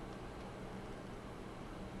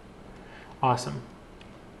 Awesome.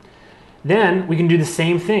 Then we can do the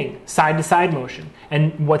same thing, side-to-side motion.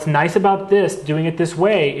 And what's nice about this, doing it this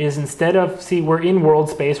way, is instead of, see, we're in world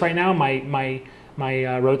space right now. My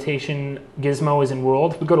rotation gizmo is in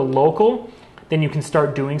world. If we go to local, then you can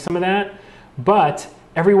start doing some of that. But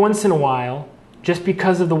every once in a while, just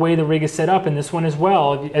because of the way the rig is set up, and this one as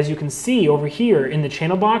well, as you can see over here in the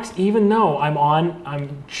channel box, even though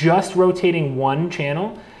I'm just rotating one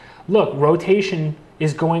channel, look, rotation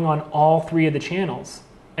is going on all 3 of the channels,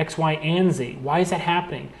 X, Y, and Z. Why is that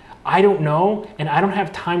happening? I don't know, and I don't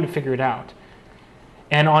have time to figure it out.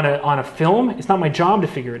 And on a film, it's not my job to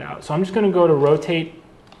figure it out. So I'm just going to go to rotate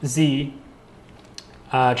Z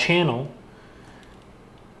channel,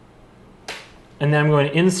 and then I'm going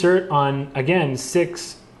to insert on, again,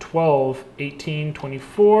 6, 12, 18,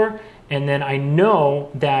 24, and then I know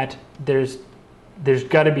that there's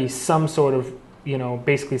got to be some sort of,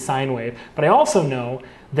 basically sine wave. But I also know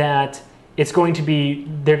that they're going to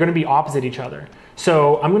be opposite each other.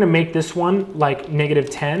 So I'm going to make this one like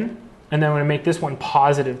 -10, and then I'm going to make this one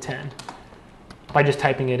 +10 by just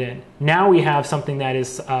typing it in. Now we have something that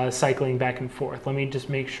is cycling back and forth. Let me just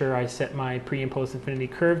make sure I set my pre and post infinity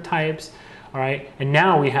curve types. All right, and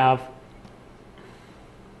now we have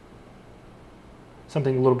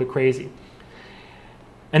something a little bit crazy.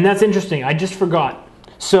 And that's interesting, I just forgot.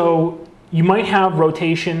 So you might have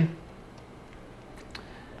rotation.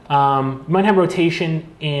 You might have rotation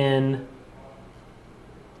in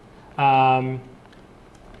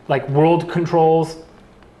like world controls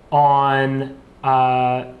on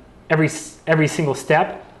every single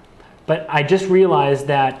step, but I just realized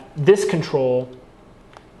that this control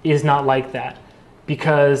is not like that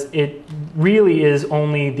because it really is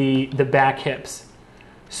only the back hips.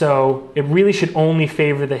 So it really should only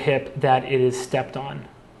favor the hip that it is stepped on.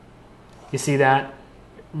 You see that?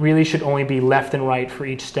 Really should only be left and right for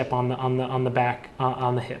each step on the back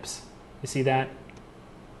on the hips. You see that?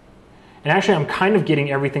 And actually, I'm kind of getting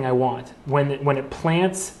everything I want. When it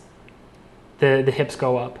plants, the hips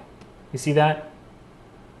go up. You see that?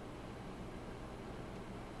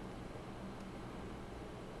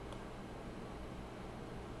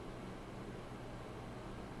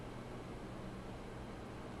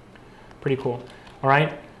 Pretty cool. All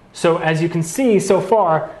right. So as you can see so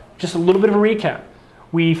far, just a little bit of a recap.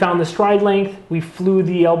 We found the stride length, we flew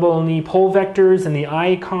the elbow and knee pole vectors and the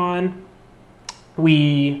icon.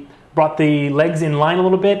 We brought the legs in line a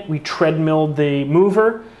little bit. We treadmilled the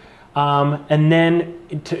mover. And then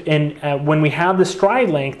when we have the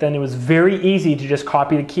stride length, then it was very easy to just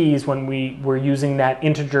copy the keys when we were using that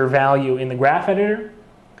integer value in the graph editor.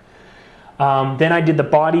 Then I did the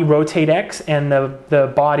body rotate X and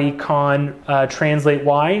the body con translate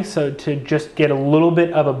Y, so to just get a little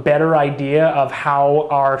bit of a better idea of how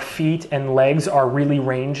our feet and legs are really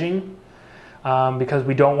ranging, because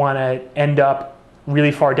we don't want to end up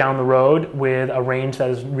really far down the road with a range that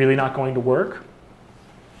is really not going to work.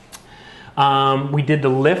 We did the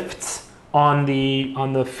lifts on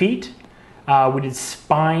the feet. We did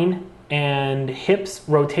spine and hips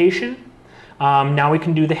rotation. Now we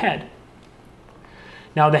can do the head.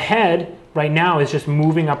 Now the head right now is just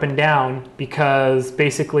moving up and down because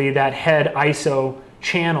basically that head ISO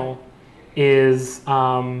channel is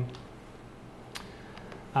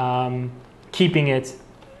keeping it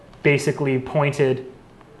basically pointed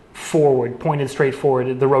forward, pointed straight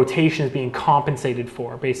forward. The rotation is being compensated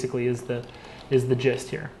for, basically, is the gist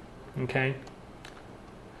here. Okay.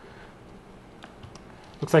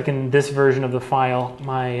 Looks like in this version of the file,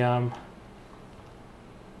 my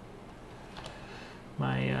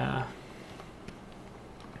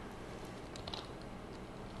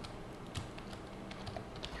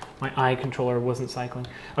eye controller wasn't cycling.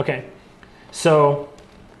 Okay, so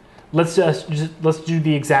let's do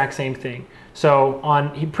the exact same thing. So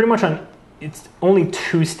it's only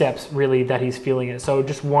 2 steps really that he's feeling it. So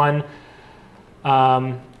just 1,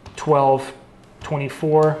 12,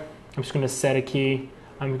 24. I'm just going to set a key.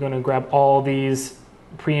 I'm going to grab all these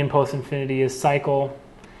pre and post infinity as cycle.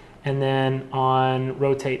 And then on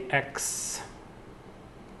rotate X,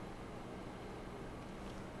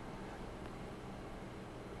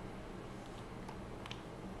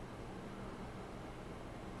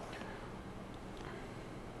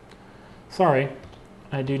 sorry,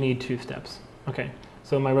 I do need 2 steps. Okay,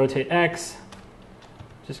 so my rotate X,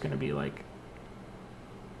 just gonna be like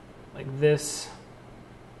this.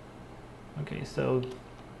 Okay, so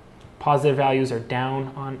positive values are down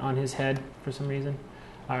on his head for some reason.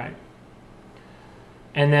 All right.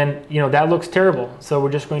 And then, you know, that looks terrible. So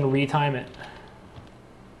we're just going to retime it.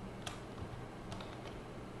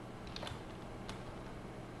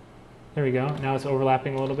 There we go. Now it's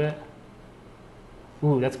overlapping a little bit.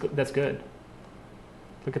 Ooh, that's good. That's good.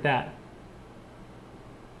 Look at that.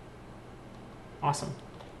 Awesome.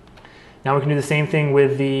 Now we can do the same thing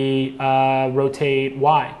with the rotate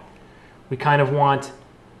Y. We kind of want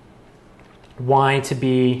Y to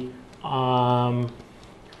be on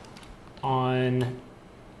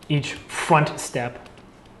each front step.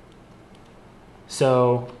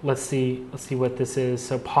 So let's see what this is.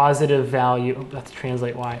 So positive value, oh, let's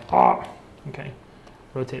translate Y. Oh, okay,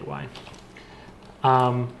 rotate Y.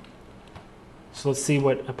 So let's see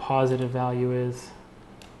what a positive value is.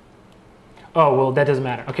 Oh, well, that doesn't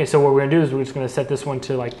matter. Okay, so what we're gonna do is we're just gonna set this one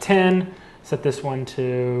to like 10, set this one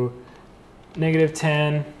to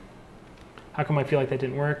 -10. How come I feel like that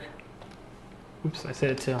didn't work? Oops, I set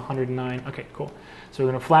it to 109. Okay, cool. So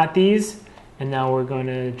we're gonna flat these, and now we're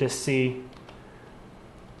gonna just see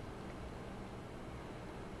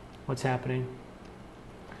what's happening.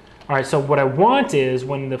 All right, so what I want is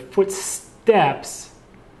when the foot steps,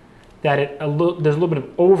 that there's a little bit of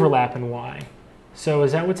overlap in Y. So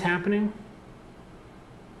is that what's happening?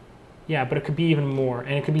 Yeah, but it could be even more,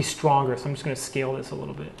 and it could be stronger. So I'm just gonna scale this a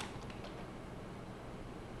little bit.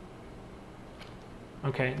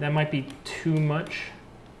 Okay, that might be too much.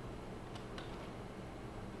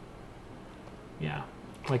 Yeah,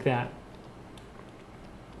 like that.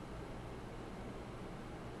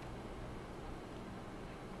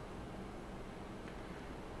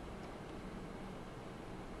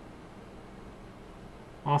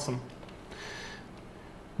 Awesome.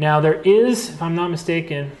 Now there is, if I'm not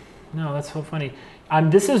mistaken, no, that's so funny.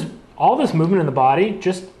 This is all this movement in the body,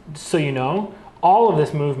 just so you know, all of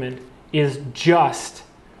this movement is just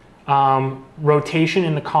rotation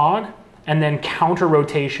in the cog and then counter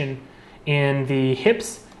rotation in the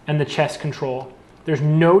hips and the chest control. There's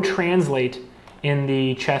no translate in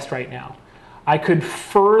the chest right now. I could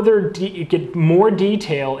further get more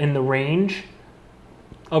detail in the range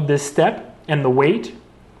of this step and the weight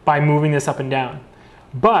by moving this up and down.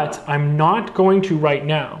 But I'm not going to right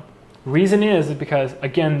now. Reason is because,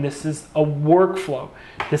 again, this is a workflow.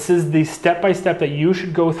 This is the step-by-step that you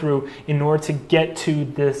should go through in order to get to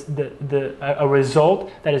this a result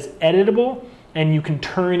that is editable and you can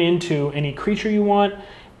turn into any creature you want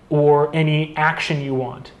or any action you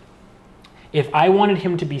want. If I wanted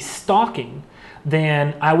him to be stalking,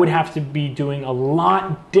 then I would have to be doing a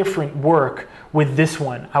lot different work with this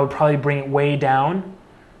one. I would probably bring it way down,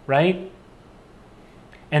 right?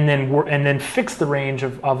 And then fix the range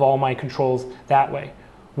of all my controls that way,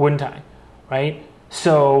 wouldn't I? Right?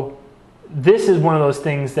 So this is one of those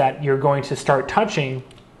things that you're going to start touching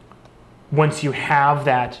once you have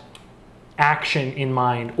that action in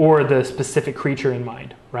mind or the specific creature in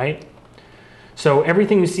mind, right? So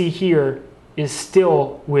everything you see here is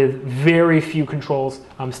still with very few controls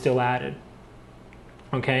still added,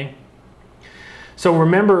 okay? So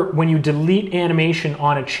remember, when you delete animation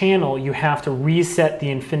on a channel, you have to reset the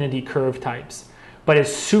infinity curve types. But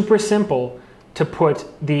it's super simple to put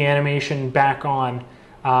the animation back on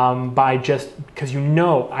by just, because you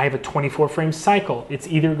know I have a 24 frame cycle. It's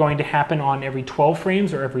either going to happen on every 12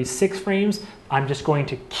 frames or every 6 frames. I'm just going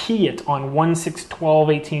to key it on 1, 6,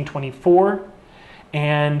 12, 18, 24,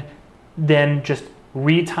 and then just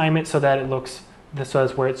retime it so that it looks, so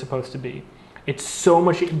that's where it's supposed to be. It's so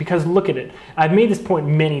much, because look at it. I've made this point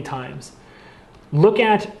many times. Look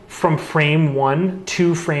at from frame 1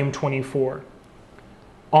 to frame 24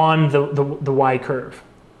 on the Y curve.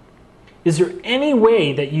 Is there any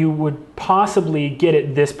way that you would possibly get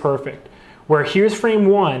it this perfect? Where here's frame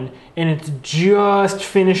 1 and it's just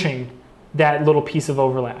finishing that little piece of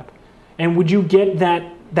overlap. And would you get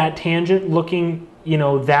that tangent looking, you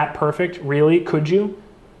know, that perfect? Really? Could you?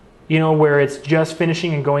 You know, where it's just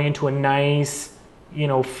finishing and going into a nice, you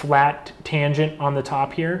know, flat tangent on the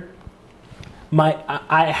top here?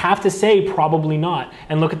 I have to say probably not.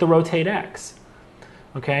 And look at the rotate X.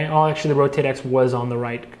 Okay, oh, actually the rotate X was on the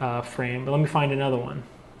right frame, but let me find another one.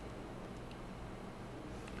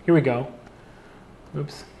 Here we go.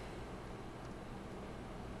 Oops.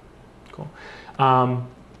 Cool.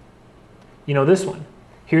 You know, this one.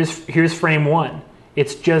 Here's frame 1.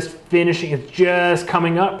 It's just finishing, it's just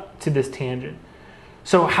coming up to this tangent.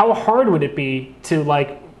 So how hard would it be to,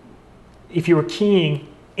 like, if you were keying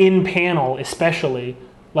in panel especially,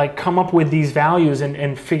 like come up with these values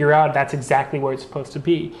and figure out that's exactly where it's supposed to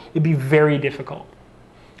be. It'd be very difficult,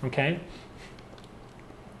 okay?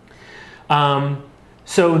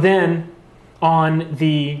 So then on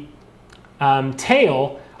the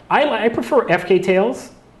tail, I prefer FK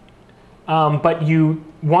tails, but you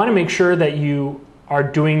want to make sure that you are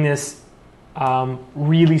doing this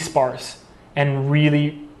really sparse and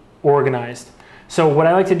really organized. So what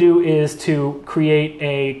I like to do is to create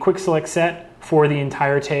a quick select set for the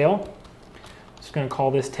entire tail. Just going to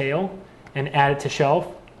call this tail and add it to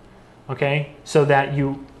shelf, okay, so that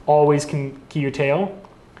you always can key your tail.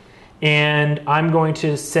 And I'm going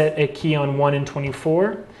to set a key on 1 and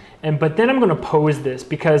 24. But then I'm going to pose this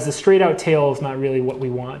because the straight out tail is not really what we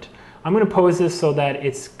want. I'm going to pose this so that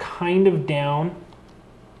it's kind of down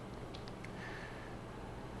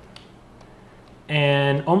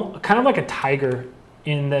and kind of like a tiger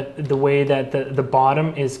in the way that the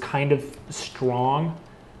bottom is kind of strong,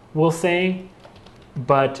 we'll say,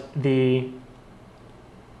 but it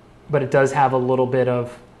does have a little bit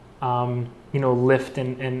of lift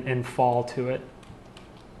and fall to it.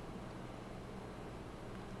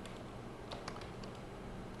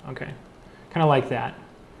 Okay, kind of like that.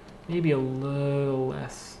 Maybe a little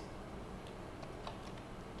less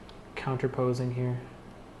counterposing here.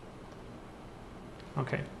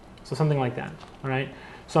 Okay, so something like that, all right?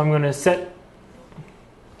 So I'm going to set,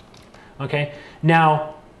 okay?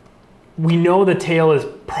 Now, we know the tail is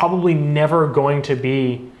probably never going to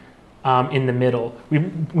be in the middle.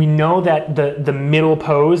 We know that the middle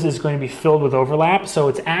pose is going to be filled with overlap, so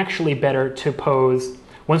it's actually better to pose,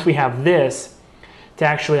 once we have this, to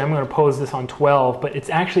actually, I'm going to pose this on 12, but it's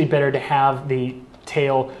actually better to have the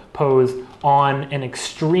tail pose on an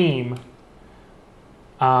extreme,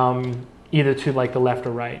 either to like the left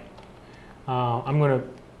or right. I'm going to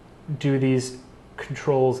do these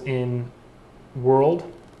controls in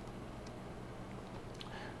world.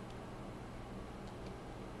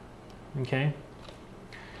 Okay.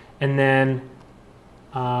 And then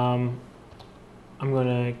I'm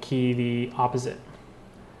going to key the opposite.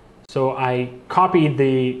 So I copied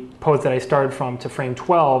the pose that I started from to frame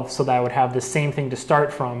 12 so that I would have the same thing to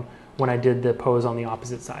start from when I did the pose on the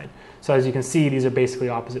opposite side. So as you can see, these are basically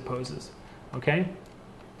opposite poses. Okay?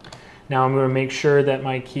 Now I'm going to make sure that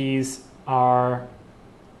my keys are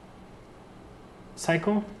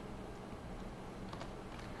cycle.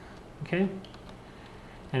 Okay?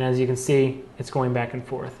 And as you can see, it's going back and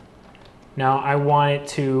forth. Now I want it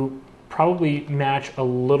to probably match a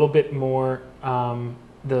little bit more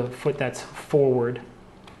the foot that's forward.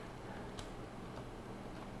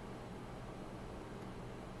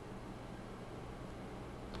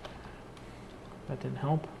 That didn't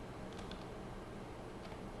help.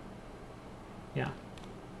 Yeah.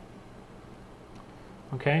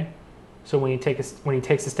 Okay. So when he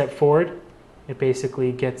takes a step forward, it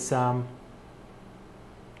basically gets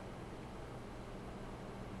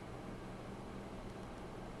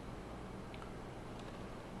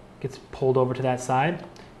pulled over to that side.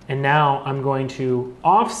 And now I'm going to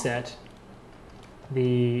offset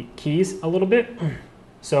the keys a little bit.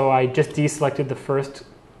 So I just deselected the first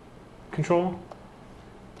control,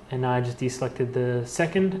 and now I just deselected the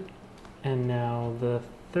second, and now the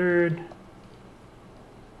third.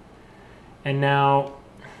 And now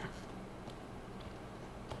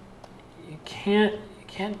you can't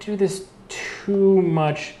do this too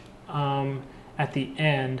much at the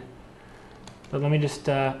end. But let me just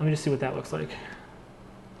see what that looks like.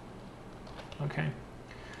 Okay,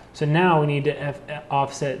 so now we need to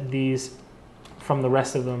offset these from the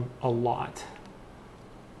rest of them a lot.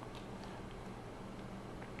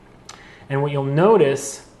 And what you'll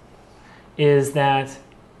notice is that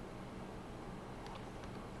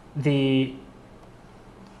oh,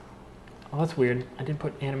 that's weird. I didn't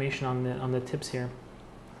put animation on the tips here.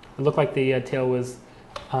 It looked like the tail was.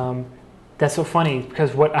 That's so funny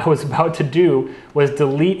because what I was about to do was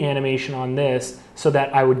delete animation on this so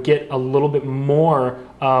that I would get a little bit more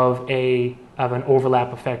of an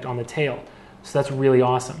overlap effect on the tail. So that's really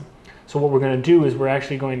awesome. So what we're going to do is we're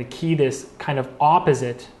actually going to key this kind of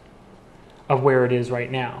opposite of where it is right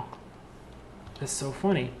now. That's so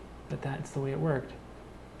funny that that's the way it worked.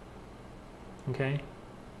 Okay.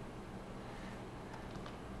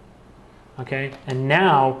 Okay, and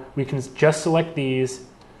now we can just select these,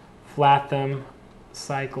 flat them,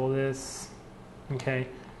 cycle this, okay,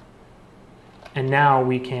 and now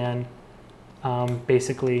we can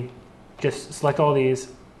basically just select all these,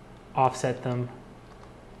 offset them,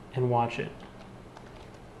 and watch it.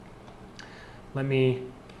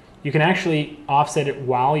 You can actually offset it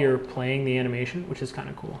while you're playing the animation, which is kind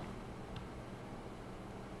of cool.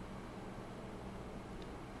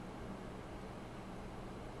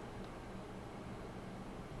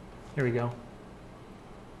 There we go.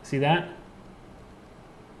 See that?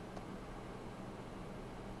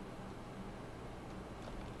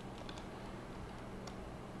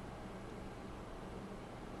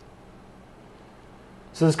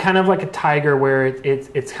 So it's kind of like a tiger where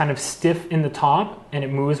it's kind of stiff in the top and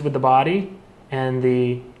it moves with the body, and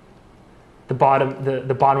the bottom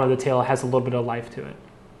of the tail has a little bit of life to it.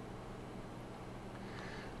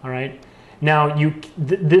 All right. Now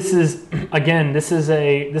this is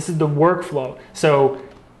the workflow. So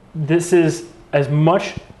this is as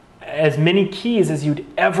many keys as you'd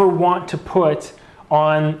ever want to put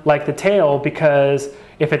on like the tail, because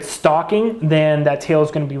if it's stalking, then that tail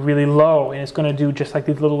is going to be really low and it's going to do just like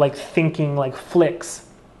these little like thinking like flicks.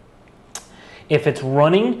 If it's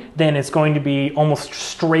running, then it's going to be almost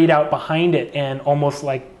straight out behind it and almost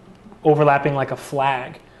like overlapping like a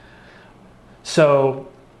flag. So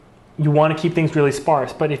you want to keep things really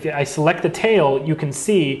sparse. But if I select the tail, you can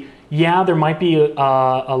see, yeah, there might be a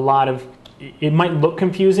lot of, it might look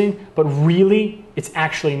confusing, but really it's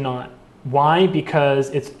actually not. Why?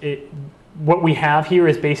 Because what we have here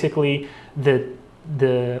is basically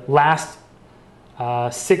the last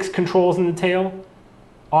 6 controls in the tail,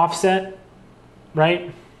 offset,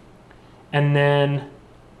 right? And then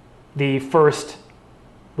the first,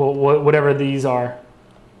 well, whatever these are.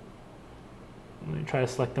 Let me try to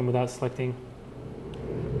select them without selecting.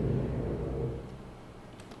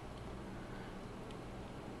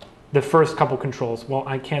 The first couple controls. Well,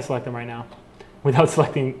 I can't select them right now without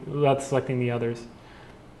selecting the others.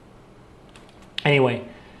 Anyway,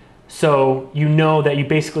 so you know that you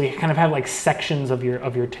basically kind of have like sections of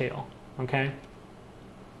your tail, okay?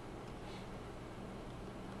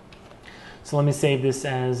 So let me save this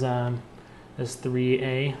as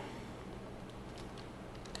 3A.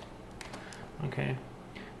 Okay.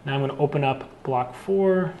 Now I'm going to open up block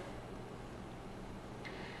 4.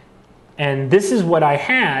 And this is what I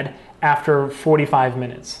had after 45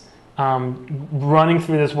 minutes. Running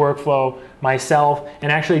through this workflow myself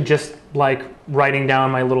and actually just like writing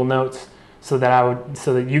down my little notes so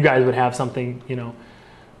that you guys would have something, you know,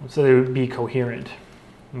 so they would be coherent.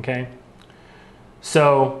 Okay.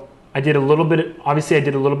 So I did a little bit, obviously I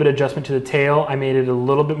did a little bit of adjustment to the tail. I made it a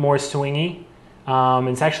little bit more swingy.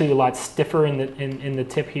 It's actually a lot stiffer in the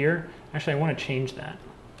tip here. Actually, I want to change that.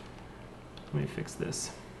 Let me fix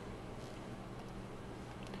this.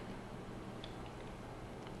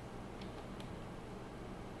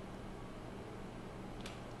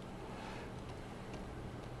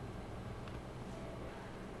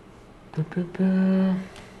 A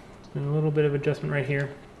little bit of adjustment right here.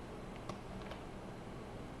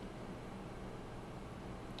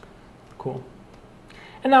 Cool.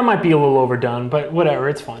 And that might be a little overdone, but whatever,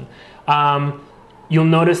 it's fun. You'll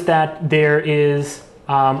notice that there is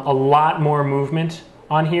a lot more movement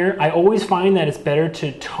on here. I always find that it's better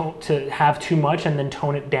to have too much and then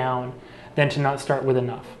tone it down than to not start with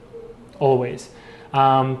enough, always.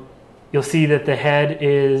 You'll see that the head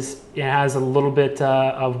has a little bit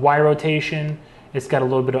of Y rotation. It's got a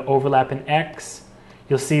little bit of overlap in X.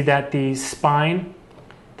 You'll see that the spine,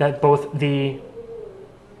 that both the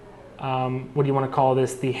what do you want to call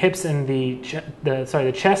this? The hips and the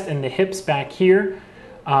chest and the hips back here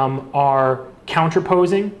are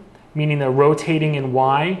counterposing, meaning they're rotating in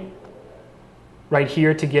Y right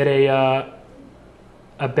here to get a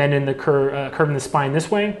bend in the curve in the spine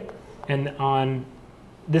this way, and on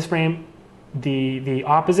this frame the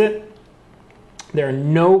opposite. There are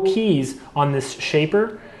no keys on this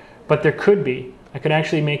shaper, but there could be. I could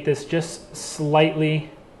actually make this just slightly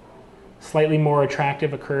more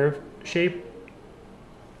attractive, a curve shape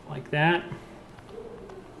like that.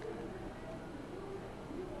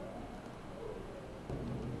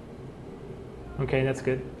 Okay, that's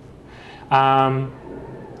good.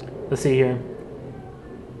 Let's see here.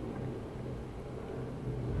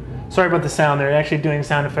 Sorry about the sound. They're actually doing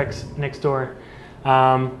sound effects next door.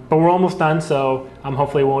 But we're almost done, so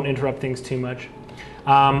hopefully it won't interrupt things too much.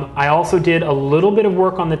 I also did a little bit of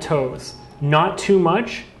work on the toes. Not too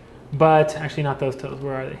much, but actually not those toes.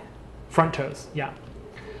 Where are they? Front toes, yeah.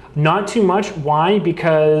 Not too much. Why?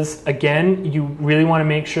 Because, again, you really want to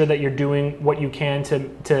make sure that you're doing what you can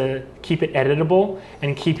to keep it editable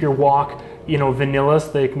and keep your walk, you know, vanilla,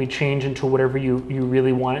 so that it can be changed into whatever you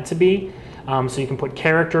really want it to be. So you can put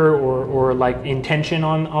character or like intention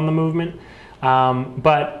on the movement.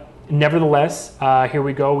 But nevertheless, here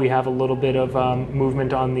we go. We have a little bit of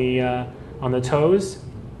movement on the toes.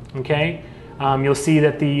 Okay. You'll see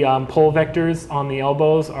that the pull vectors on the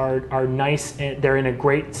elbows are nice. They're in a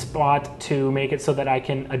great spot to make it so that I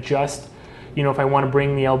can adjust, you know, if I want to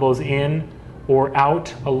bring the elbows in or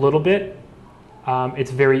out a little bit.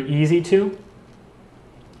 It's very easy to.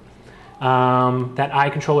 That eye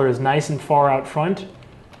controller is nice and far out front,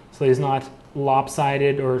 so he's not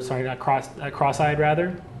lopsided, or sorry, not cross-eyed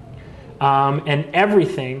rather. And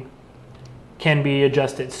everything can be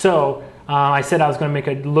adjusted. So I said I was going to make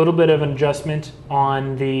a little bit of an adjustment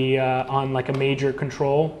on the on like a major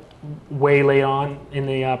control way late on in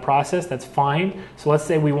the process. That's fine. So let's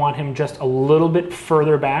say we want him just a little bit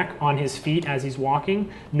further back on his feet as he's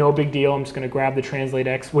walking. No big deal. I'm just going to grab the translate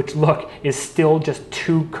X, which look is still just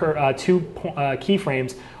two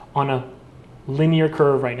keyframes on a linear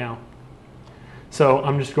curve right now. So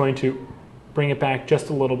I'm just going to bring it back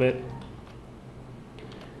just a little bit.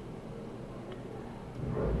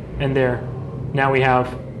 And there, now we have,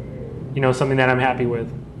 something that I'm happy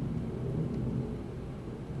with.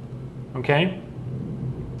 Okay?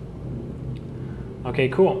 Okay,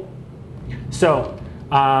 cool. So,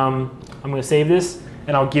 I'm going to save this,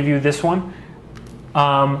 and I'll give you this one.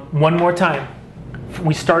 One more time.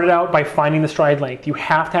 We started out by finding the stride length. You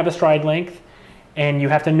have to have a stride length, and you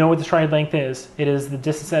have to know what the stride length is. It is the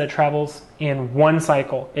distance that it travels in one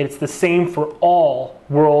cycle. It's the same for all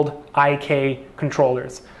World IK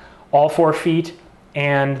controllers. All 4 feet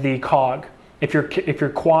and the cog. If your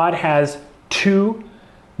quad has 2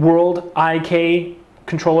 World IK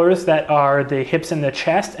controllers that are the hips and the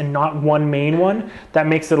chest and not one main one, that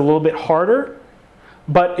makes it a little bit harder,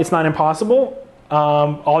 but it's not impossible.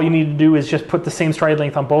 All you need to do is just put the same stride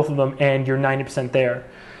length on both of them and you're 90% there.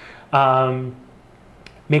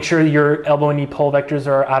 Make sure your elbow and knee pull vectors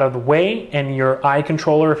are out of the way, and your eye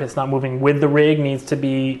controller, if it's not moving with the rig, needs to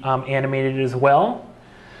be animated as well.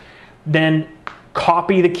 Then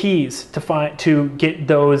copy the keys to get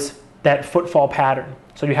that footfall pattern.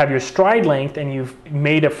 So you have your stride length, and you've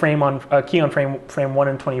made a key on frame 1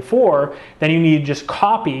 and 24. Then you need to just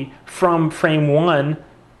copy from frame 1,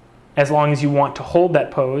 as long as you want to hold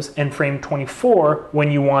that pose, and frame 24 when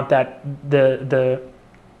you want the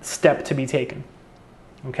step to be taken.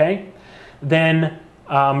 Okay. Then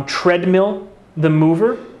treadmill the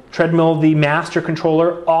mover, treadmill the master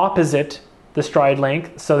controller opposite the stride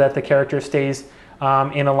length so that the character stays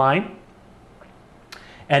in a line.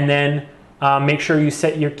 And then make sure you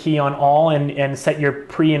set your key on all and set your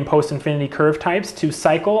pre and post infinity curve types to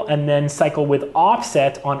cycle, and then cycle with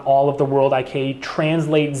offset on all of the World IK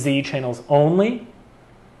translate Z channels only.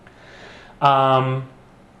 And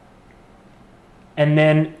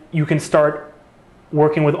then you can start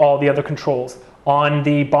working with all the other controls. On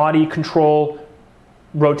the body control,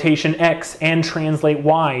 rotation X and translate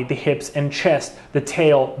Y, the hips and chest, the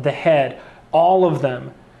tail, the head, all of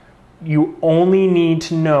them. You only need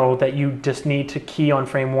to know that you just need to key on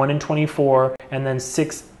frame 1 and 24, and then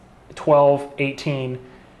 6, 12, 18,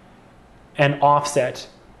 and offset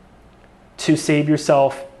to save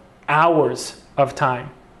yourself hours of time.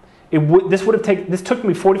 This took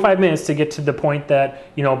me 45 minutes to get to the point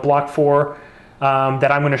that, block 4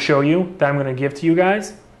 that I'm going to show you, that I'm going to give to you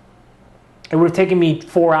guys. It would have taken me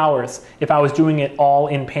 4 hours if I was doing it all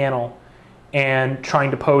in panel and trying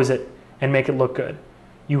to pose it and make it look good.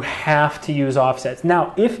 You have to use offsets.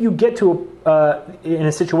 Now, if you get to in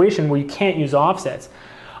a situation where you can't use offsets,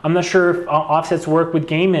 I'm not sure if offsets work with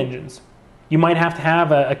game engines. You might have to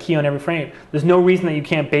have a key on every frame. There's no reason that you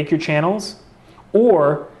can't bake your channels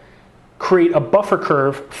or create a buffer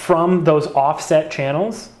curve from those offset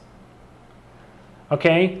channels.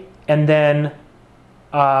 Okay, and then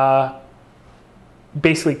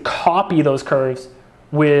basically copy those curves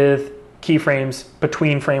with keyframes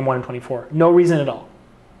between frame 1 and 24. No reason at all.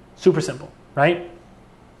 Super simple, right?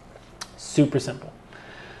 Super simple.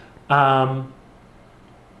 Doing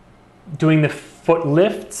the foot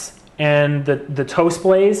lifts and the toe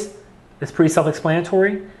splays is pretty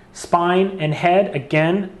self-explanatory. Spine and head,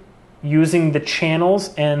 again, using the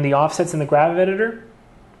channels and the offsets in the grav editor.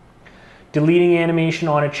 Deleting animation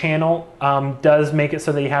on a channel does make it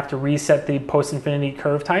so that you have to reset the post-infinity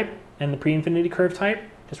curve type and the pre-infinity curve type.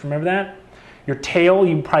 Just remember that. Your tail,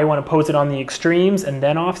 you probably want to pose it on the extremes and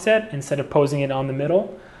then offset instead of posing it on the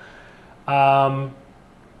middle.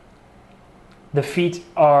 The feet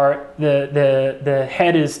are, the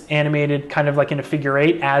head is animated kind of like in a figure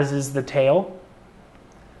 8, as is the tail.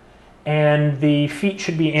 And the feet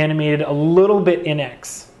should be animated a little bit in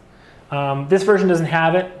X. This version doesn't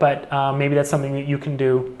have it, but maybe that's something that you can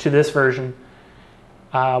do to this version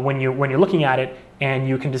when you're looking at it, and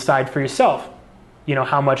you can decide for yourself,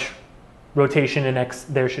 how much rotation in X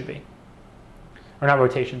there should be. Or not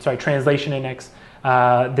rotation, sorry, translation in X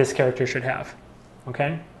this character should have.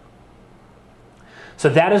 Okay? So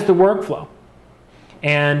that is the workflow.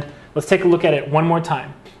 And let's take a look at it one more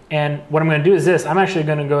time. And what I'm going to do is this. I'm actually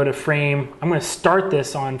going to go to frame. I'm going to start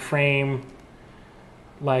this on frame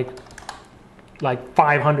like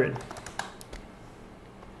 500.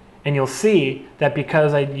 And you'll see that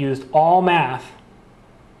because I used all math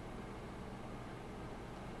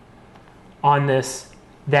on this,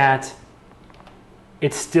 that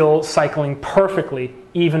it's still cycling perfectly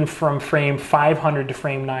even from frame 500 to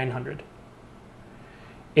frame 900.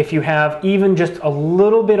 If you have even just a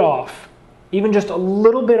little bit off,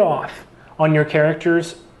 on your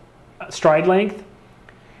character's stride length,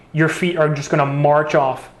 your feet are just going to march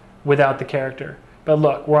off without the character. But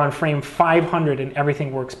look, we're on frame 500 and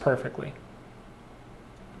everything works perfectly.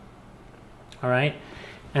 All right?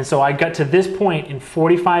 And so I got to this point in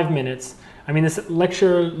 45 minutes. I mean, this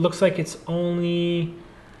lecture looks like it's only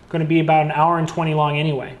going to be about an hour and 20 long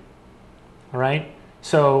anyway. All right?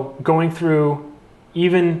 So going through,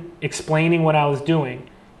 even explaining what I was doing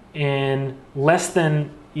in less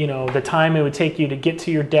than, the time it would take you to get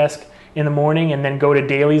to your desk in the morning and then go to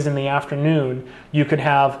dailies in the afternoon, you could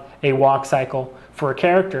have a walk cycle for a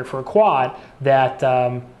character, for a quad, that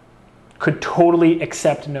could totally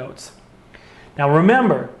accept notes. Now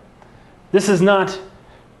remember, this is not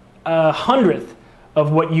a hundredth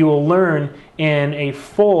of what you will learn in a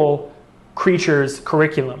full creatures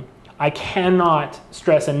curriculum. I cannot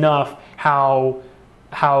stress enough how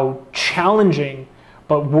challenging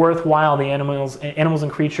but worthwhile the Animals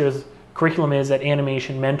and Creatures curriculum is at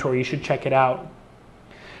Animation Mentor. You should check it out.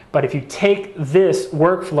 But if you take this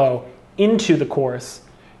workflow into the course,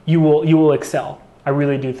 you will excel. I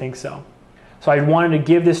really do think so. So I wanted to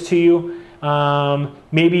give this to you.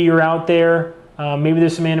 Maybe you're out there, maybe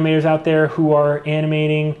there's some animators out there who are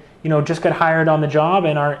animating, just got hired on the job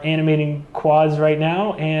and are animating quads right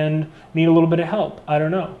now and need a little bit of help. I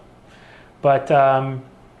don't know. But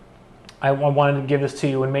I wanted to give this to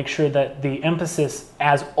you and make sure that the emphasis,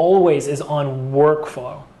 as always, is on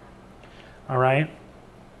workflow. All right?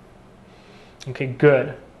 Okay,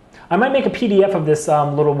 good. I might make a PDF of this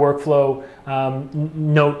little workflow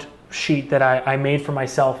note sheet that I made for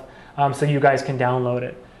myself so you guys can download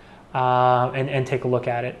it and take a look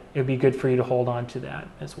at it. It would be good for you to hold on to that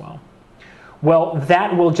as well. Well,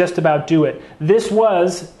 that will just about do it. This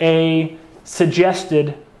was a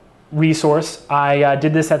suggested resource. I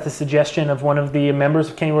did this at the suggestion of one of the members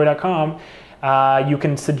of kennyroy.com. You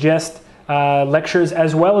can suggest lectures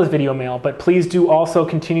as well as video mail, but please do also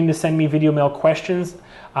continue to send me video mail questions.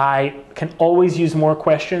 I can always use more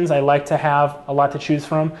questions. I like to have a lot to choose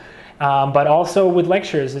from. But also with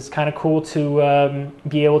lectures, it's kind of cool to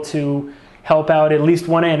be able to help out at least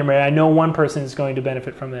one animator. I know one person is going to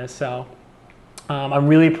benefit from this, so I'm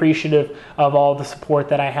really appreciative of all the support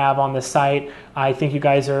that I have on the site. I think you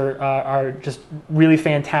guys are just really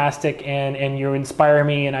fantastic, and you inspire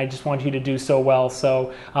me, and I just want you to do so well.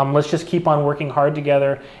 So let's just keep on working hard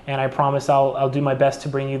together, and I promise I'll do my best to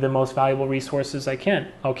bring you the most valuable resources I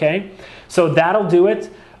can. Okay? So that'll do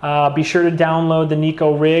it. Be sure to download the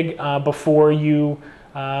Nico rig before you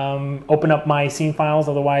open up my scene files,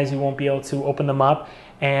 otherwise you won't be able to open them up.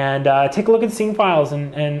 And take a look at the scene files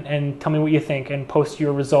and tell me what you think, and post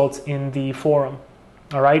your results in the forum.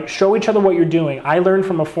 All right? Show each other what you're doing. I learned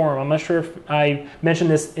from a forum. I'm not sure if I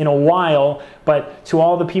mentioned this in a while, but to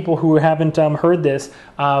all the people who haven't heard this,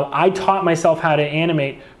 I taught myself how to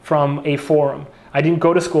animate from a forum. I didn't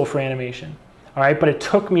go to school for animation. All right? But it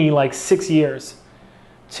took me like 6 years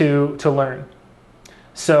to learn.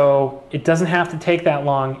 So it doesn't have to take that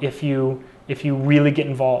long if you really get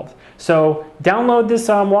involved. So download this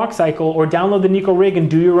walk cycle, or download the Nico rig and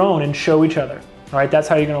do your own and show each other. All right, that's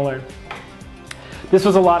how you're going to learn. This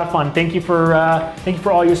was a lot of fun. Thank you for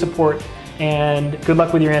all your support, and good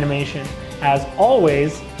luck with your animation. As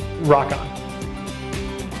always, rock on.